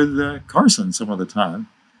was with Carson some of the time.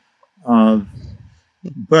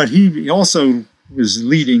 But he also was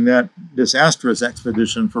leading that disastrous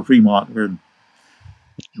expedition for Fremont, where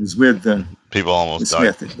he was with people almost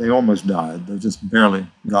Smith. died. They almost died. They just barely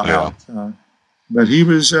got out. But he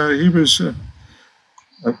was a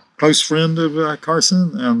close friend of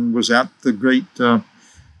Carson, and was at the great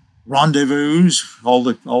rendezvous. All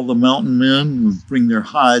the mountain men would bring their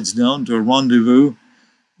hides down to a rendezvous,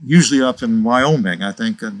 usually up in Wyoming, I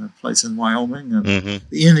think, in a place in Wyoming. And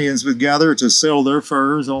the Indians would gather to sell their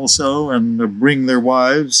furs also, and bring their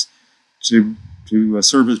wives to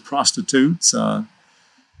serve as prostitutes.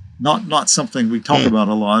 Not something we talk about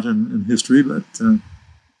a lot in history, but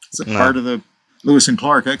it's a part of the Lewis and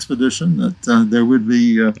Clark expedition that there would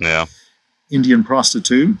be Indian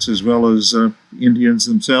prostitutes as well as Indians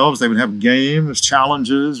themselves. They would have games,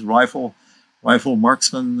 challenges, rifle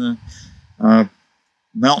marksmen.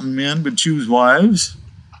 Mountain men would choose wives.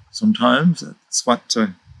 Sometimes that's what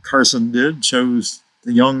Carson did. Chose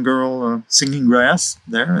the young girl Singing Grass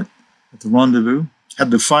there at the rendezvous.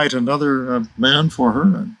 Had to fight another man for her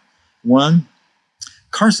and won.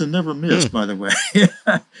 Carson never missed, by the way.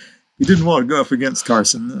 He didn't want to go up against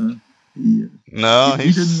Carson. He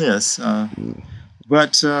didn't miss.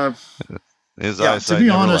 But to be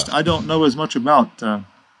honest, I don't know as much about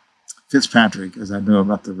Fitzpatrick as I know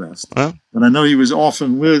about the rest. Huh? But I know he was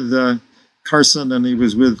often with Carson, and he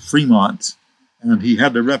was with Fremont, and he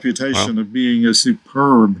had the reputation of being a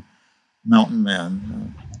superb mountain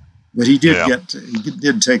man. But he did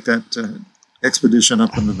did take that expedition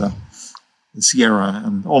up into the Sierra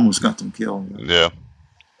and almost got them killed. Yeah.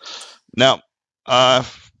 Now,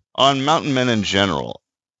 on mountain men in general,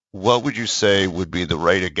 what would you say would be the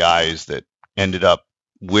rate of guys that ended up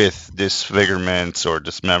with disfigurements or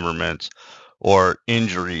dismemberments or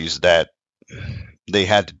injuries that they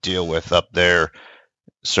had to deal with up there,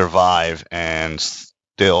 survive, and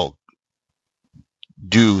still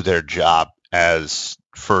do their job as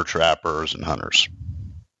fur trappers and hunters?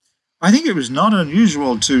 I think it was not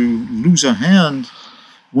unusual to lose a hand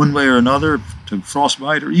one way or another, to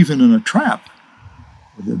frostbite, or even in a trap,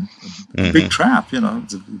 with a big trap. You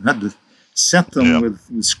had to set them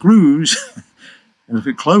with screws. And if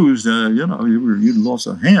it closed, you'd lost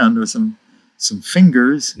a hand or some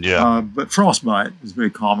fingers. Yeah. But frostbite was very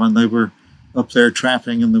common. They were up there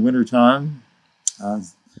trapping in the wintertime.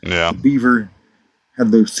 The beaver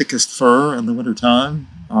had the thickest fur in the wintertime.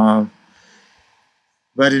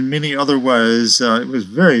 But in many other ways, it was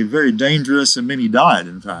very, very dangerous, and many died,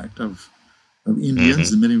 in fact, of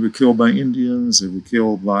Indians. And many were killed by Indians. They were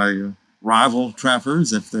killed by rival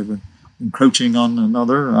trappers if they were encroaching on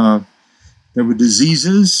another. There were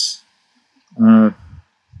diseases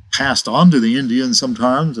passed on to the Indians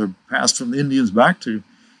sometimes, or passed from the Indians back to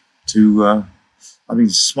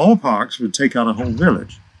smallpox would take out a whole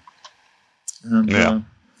village. And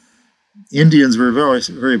Indians were very,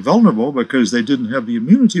 very vulnerable because they didn't have the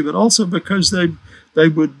immunity, but also because they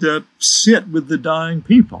would sit with the dying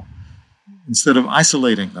people instead of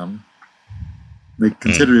isolating them. They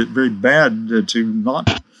considered it very bad to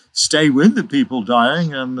not stay with the people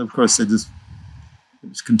dying, and of course it was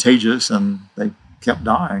contagious, and they kept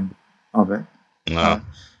dying of it.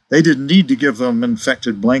 They didn't need to give them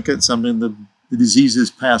infected blankets. I mean, the diseases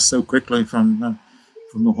passed so quickly from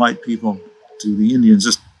the white people to the Indians,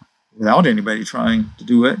 just without anybody trying to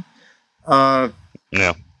do it.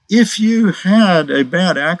 If you had a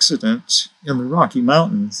bad accident in the Rocky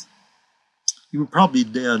Mountains, you were probably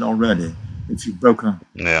dead already. If you broke a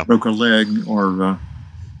leg or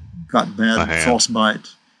got bad frostbite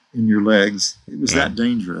in your legs, it was that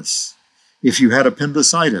dangerous. If you had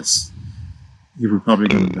appendicitis, you were probably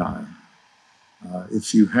going to die.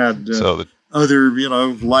 If you had other,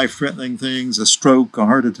 life-threatening things, a stroke, a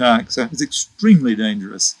heart attack, so it was extremely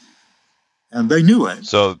dangerous. And they knew it.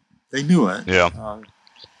 So they knew it. Yeah.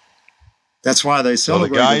 That's why they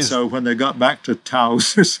celebrated so when they got back to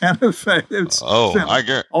Taos or Santa Fe.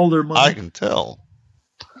 All their money. I can tell.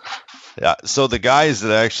 Yeah, so the guys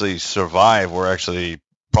that actually survived were actually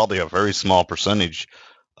probably a very small percentage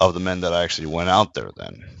of the men that actually went out there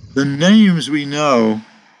then. The names we know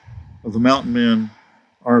of the mountain men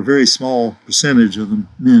are a very small percentage of the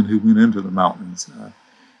men who went into the mountains.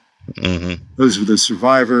 Those were the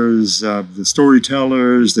survivors, the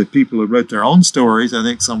storytellers, the people who wrote their own stories. I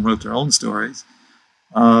think some wrote their own stories.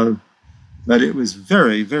 But it was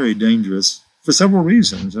very, very dangerous for several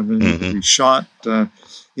reasons. I mean, you could be shot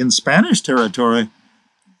in Spanish territory.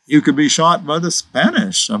 You could be shot by the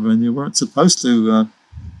Spanish. I mean, you weren't supposed to.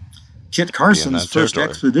 Kit Carson's first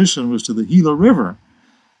expedition was to the Gila River,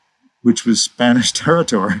 which was Spanish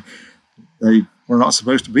territory. They were not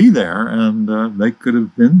supposed to be there, and they could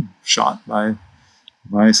have been shot by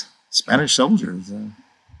Spanish soldiers.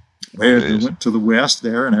 They went to the west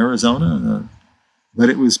there in Arizona, but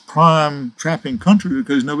it was prime trapping country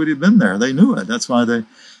because nobody had been there. They knew it. That's why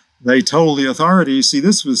they told the authorities, see,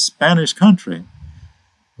 this was Spanish country.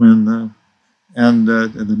 When the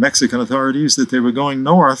Mexican authorities that they were going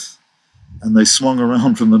north, and they swung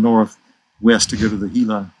around from the northwest to go to the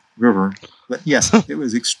Gila River. But yes, it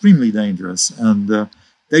was extremely dangerous, and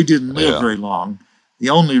they didn't live very long. The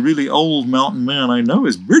only really old mountain man I know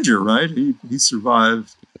is Bridger, right? He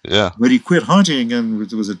survived. Yeah. But he quit hunting and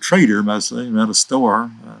was a trader mostly. He had a store.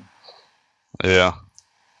 Yeah.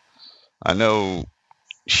 I know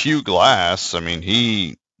Hugh Glass, I mean,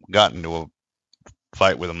 he got into a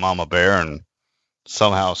fight with a mama bear and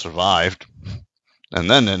somehow survived, and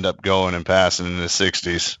then ended up going and passing in the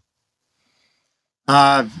 60s.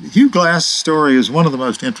 Hugh Glass' story is one of the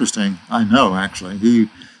most interesting I know, actually. He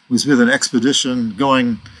was with an expedition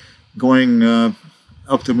going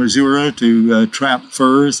up to Missouri to trap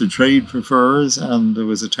furs, to trade for furs, and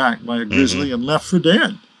was attacked by a grizzly and left for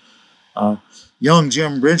dead. Young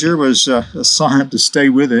Jim Bridger was assigned to stay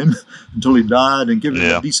with him until he died and give him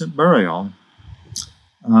a decent burial.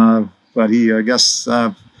 But he, I guess,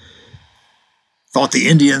 thought the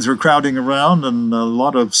Indians were crowding around, and a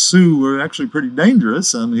lot of Sioux were actually pretty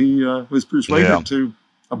dangerous, and he was persuaded to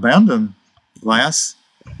abandon Glass.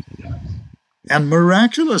 And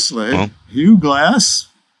miraculously, Hugh Glass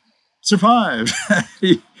survived.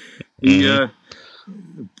 The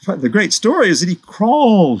great story is that he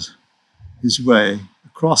crawled his way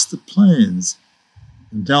across the plains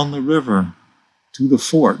and down the river to the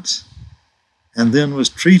fort, and then was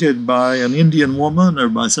treated by an Indian woman or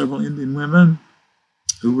by several Indian women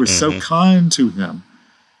who were so kind to him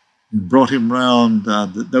and brought him round,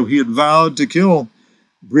 though he had vowed to kill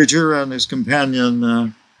Bridger and his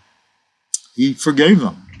companion, he forgave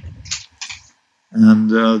them.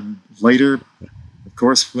 And later, of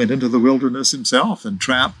course, went into the wilderness himself and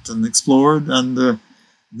trapped and explored, and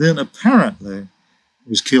then apparently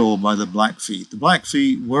was killed by the Blackfeet. The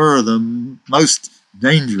Blackfeet were the most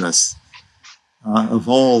dangerous of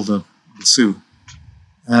all the Sioux.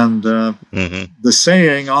 And the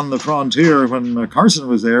saying on the frontier when Carson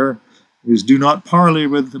was there was, do not parley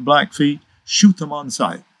with the Blackfeet, shoot them on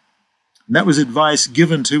sight. And that was advice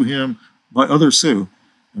given to him by other Sioux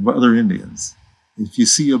and by other Indians. If you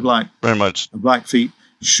see a Blackfeet,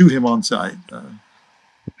 shoot him on sight.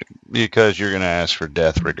 Because you're going to ask for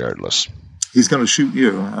death regardless. He's going to shoot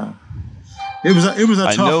you. It was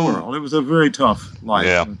a tough world. It was a very tough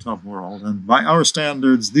life in a tough world. And by our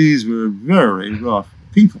standards, these were very rough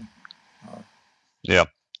people.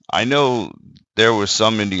 I know there were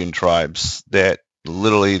some Indian tribes that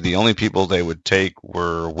literally the only people they would take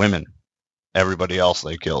were women. Everybody else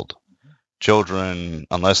they killed. Children,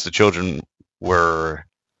 unless the children were,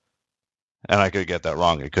 and I could get that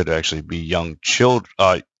wrong, it could actually be youngish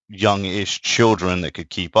children that could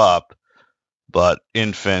keep up, but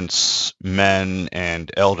infants, men,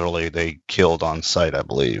 and elderly they killed on sight, I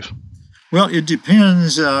believe. Well, it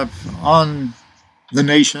depends on the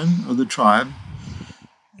nation or the tribe,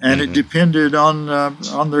 and it depended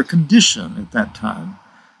on their condition at that time.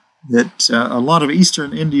 That a lot of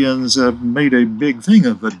Eastern Indians made a big thing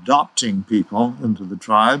of adopting people into the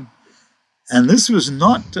tribe, and this was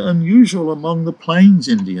not unusual among the Plains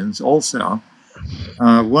Indians also.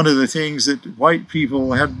 One of the things that white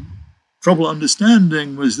people had trouble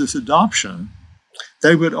understanding was this adoption.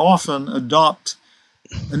 They would often adopt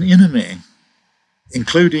an enemy,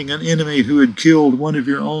 including an enemy who had killed one of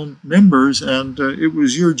your own members, and it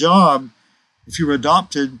was your job, if you were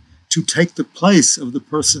adopted, to take the place of the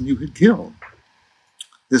person you had killed.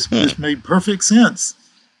 This made perfect sense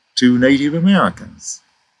to Native Americans,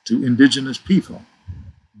 to indigenous people.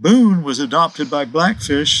 Boone was adopted by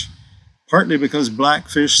Blackfish partly because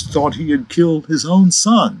Blackfish thought he had killed his own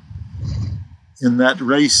son in that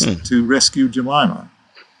race to rescue Jemima.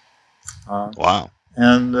 Wow.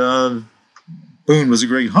 And Boone was a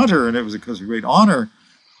great hunter, and it was a great honor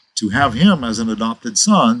to have him as an adopted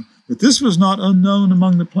son. But this was not unknown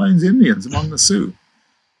among the Plains Indians, among the Sioux,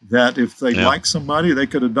 that if they liked somebody, they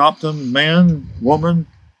could adopt them, man, woman,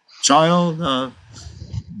 child.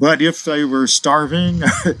 But if they were starving,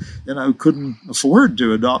 couldn't afford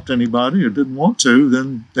to adopt anybody or didn't want to,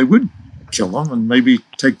 then they would kill them and maybe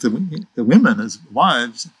take the women as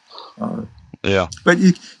wives. But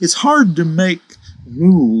it's hard to make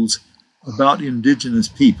rules about indigenous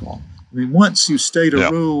people. I mean, once you state a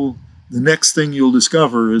rule, the next thing you'll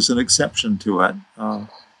discover is an exception to it.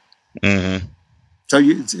 So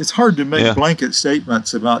it's hard to make blanket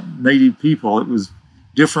statements about Native people. It was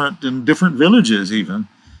different in different villages even.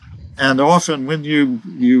 And often when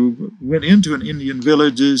you went into an Indian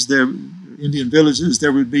villages, there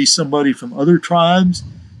would be somebody from other tribes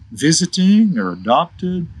visiting or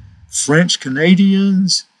adopted, French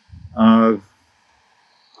Canadians,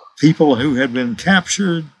 people who had been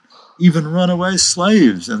captured, even runaway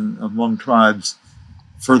slaves among tribes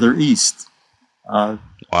further east.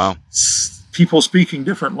 Wow. People speaking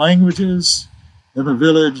different languages in the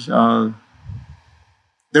village.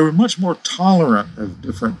 They were much more tolerant of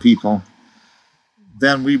different people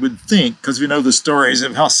than we would think, because we know the stories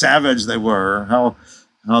of how savage they were, how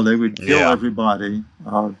they would kill everybody.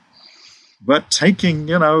 But taking,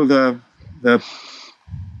 the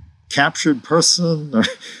captured person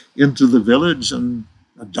into the village and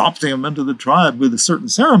adopting them into the tribe with a certain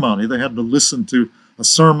ceremony, they had to listen to a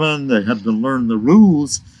sermon, they had to learn the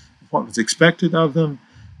rules of what was expected of them,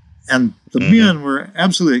 and the men were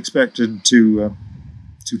absolutely expected to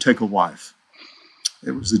take a wife.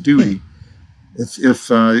 It was a duty. If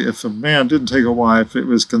a man didn't take a wife, it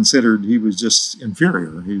was considered he was just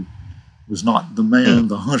inferior. He was not the man,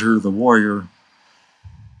 the hunter, the warrior.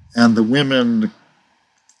 And the women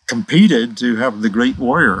competed to have the great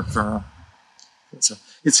warrior.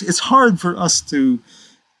 It's hard for us to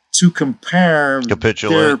compare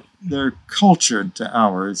their culture to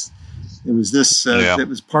ours. It was this that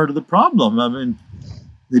was part of the problem. I mean,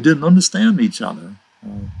 they didn't understand each other.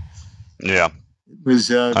 It was.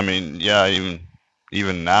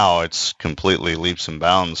 Even now, it's completely leaps and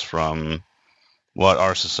bounds from what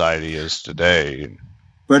our society is today.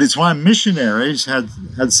 But it's why missionaries had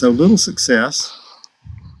so little success.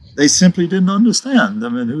 They simply didn't understand. I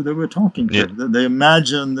mean, who they were talking to. They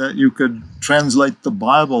imagined that you could translate the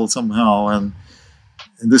Bible somehow, and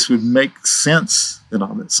this would make sense.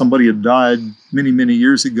 That somebody had died many, many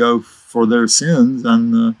years ago for their sins,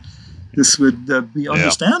 and this would be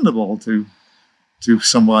understandable to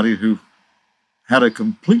somebody who had a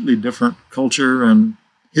completely different culture and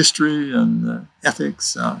history and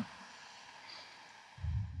ethics.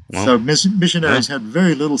 So missionaries had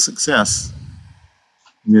very little success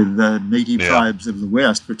with native tribes of the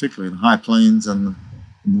West, particularly the High Plains and the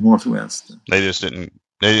Northwest. They just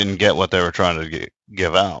didn't get what they were trying to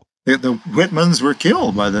give out. The Whitmans were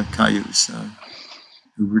killed by the Cayuse,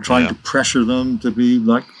 who were trying to pressure them to be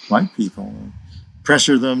like white people,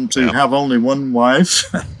 pressure them to have only one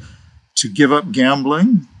wife, to give up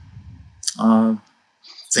gambling,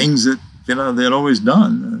 things that they had always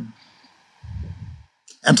done,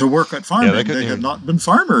 and to work at farming. They had not been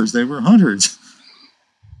farmers; they were hunters.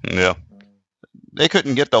 Yeah, they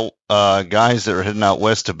couldn't get the guys that were heading out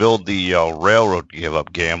west to build the railroad to give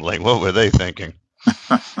up gambling. What were they thinking?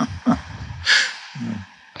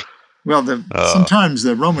 Well, sometimes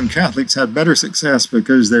the Roman Catholics had better success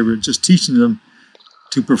because they were just teaching them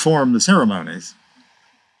to perform the ceremonies.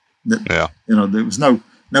 There was no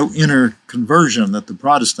inner conversion that the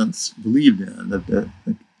Protestants believed in. That the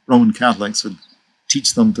Roman Catholics would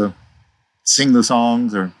teach them to sing the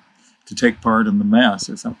songs or to take part in the Mass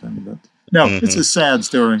or something. But no, it's a sad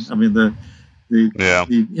story. I mean, the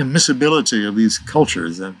immiscibility of these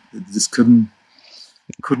cultures, it just couldn't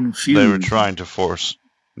fuse. They were trying to force.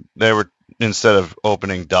 They were, instead of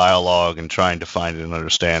opening dialogue and trying to find an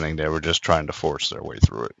understanding, they were just trying to force their way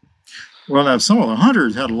through it. Well, now some of the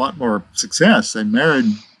hunters had a lot more success. They married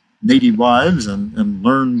native wives and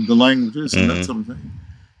learned the languages and that sort of thing.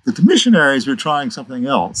 But the missionaries were trying something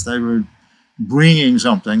else. They were bringing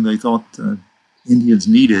something they thought Indians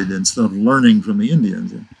needed instead of learning from the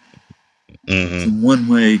Indians. It's a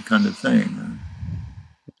one-way kind of thing.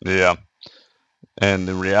 Yeah. And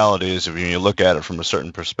the reality is, if you look at it from a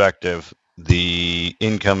certain perspective, the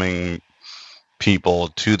incoming people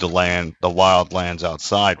to the land, the wild lands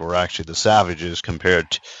outside, were actually the savages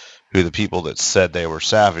compared to who the people that said they were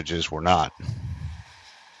savages were not.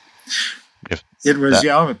 It was,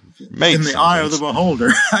 in the eye of the sense. beholder.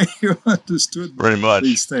 You understood Pretty much.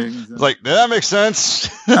 these things. It's like, did that make sense?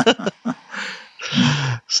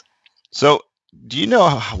 So, do you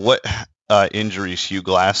know what injuries Hugh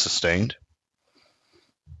Glass sustained?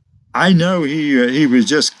 I know he was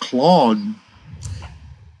just clawed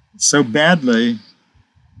so badly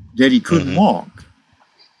that he couldn't walk.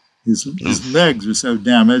 His legs were so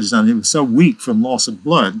damaged, and he was so weak from loss of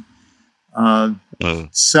blood.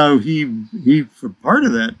 So he for part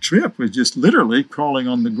of that trip was just literally crawling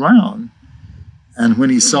on the ground. And when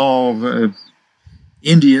he saw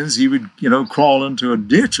Indians, he would crawl into a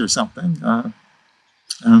ditch or something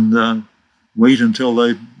and wait until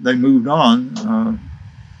they moved on.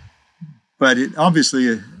 But it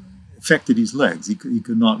obviously affected his legs. He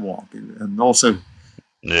could not walk, and also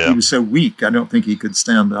he was so weak. I don't think he could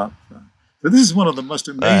stand up. But this is one of the most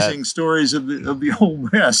amazing stories of the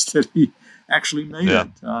Old West, that he actually made it.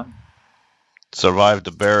 Survived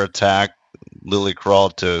the bear attack, lily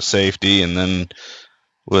crawled to safety, and then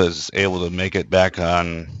was able to make it back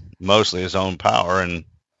on mostly his own power and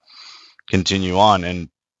continue on. And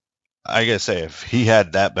I gotta say, if he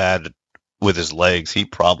had that bad with his legs, he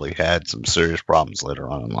probably had some serious problems later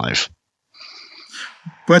on in life.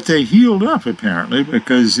 But they healed up, apparently,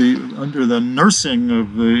 because under the nursing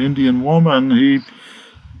of the Indian woman,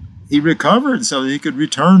 he recovered so that he could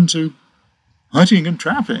return to hunting and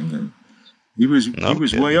trapping. He was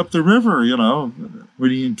way up the river,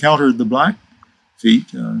 when he encountered the Blackfeet.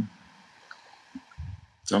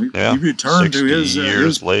 So he returned to his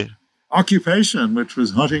occupation, which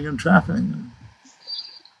was hunting and trapping.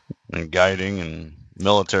 And guiding and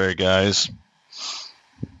military guys.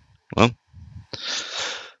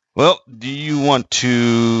 Well, do you want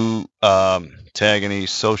to tag any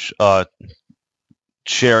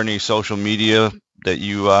share any social media that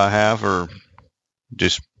you have, or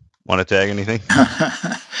just want to tag anything?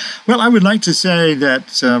 Well, I would like to say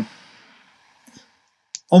that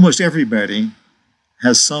almost everybody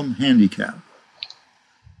has some handicap.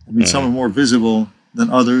 I mean, some are more visible than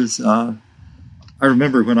others. I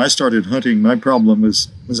remember when I started hunting, my problem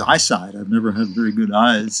was eyesight. I've never had very good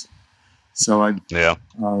eyes. So I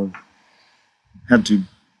had to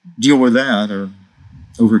deal with that or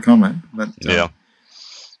overcome it. But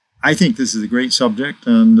I think this is a great subject,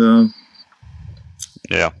 and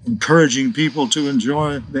encouraging people to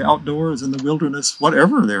enjoy the outdoors and the wilderness,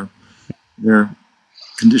 whatever their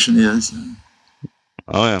condition is,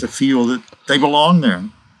 to feel that they belong there.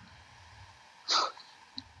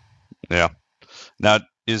 Yeah. Now,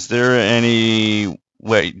 is there any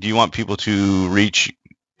way? Do you want people to reach?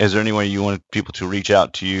 Is there any way you want people to reach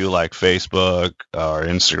out to you, like Facebook or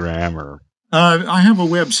Instagram, or? I have a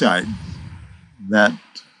website that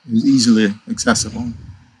is easily accessible.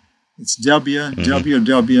 It's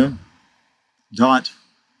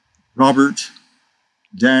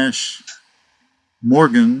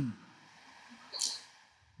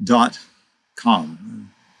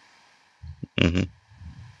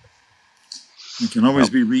It can always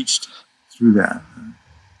be reached through that.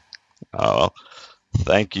 Oh,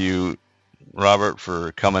 thank you, Robert,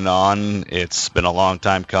 for coming on. It's been a long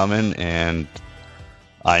time coming, and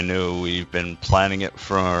I know we've been planning it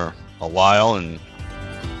for a while, and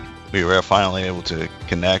we were finally able to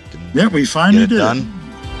connect and we finally get it did done.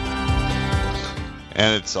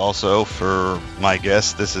 And it's also, for my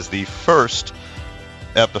guest, this is the first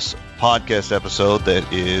podcast episode that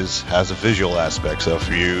has a visual aspect. So if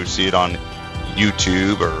you see it on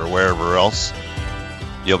YouTube or wherever else,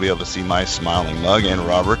 you'll be able to see my smiling mug and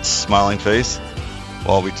Robert's smiling face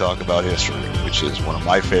while we talk about history, which is one of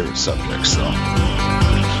my favorite subjects. So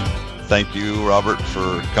thank you, Robert,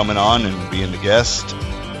 for coming on and being the guest.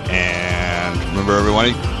 And remember,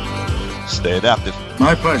 everybody, stay adaptive.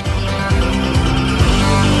 My pleasure.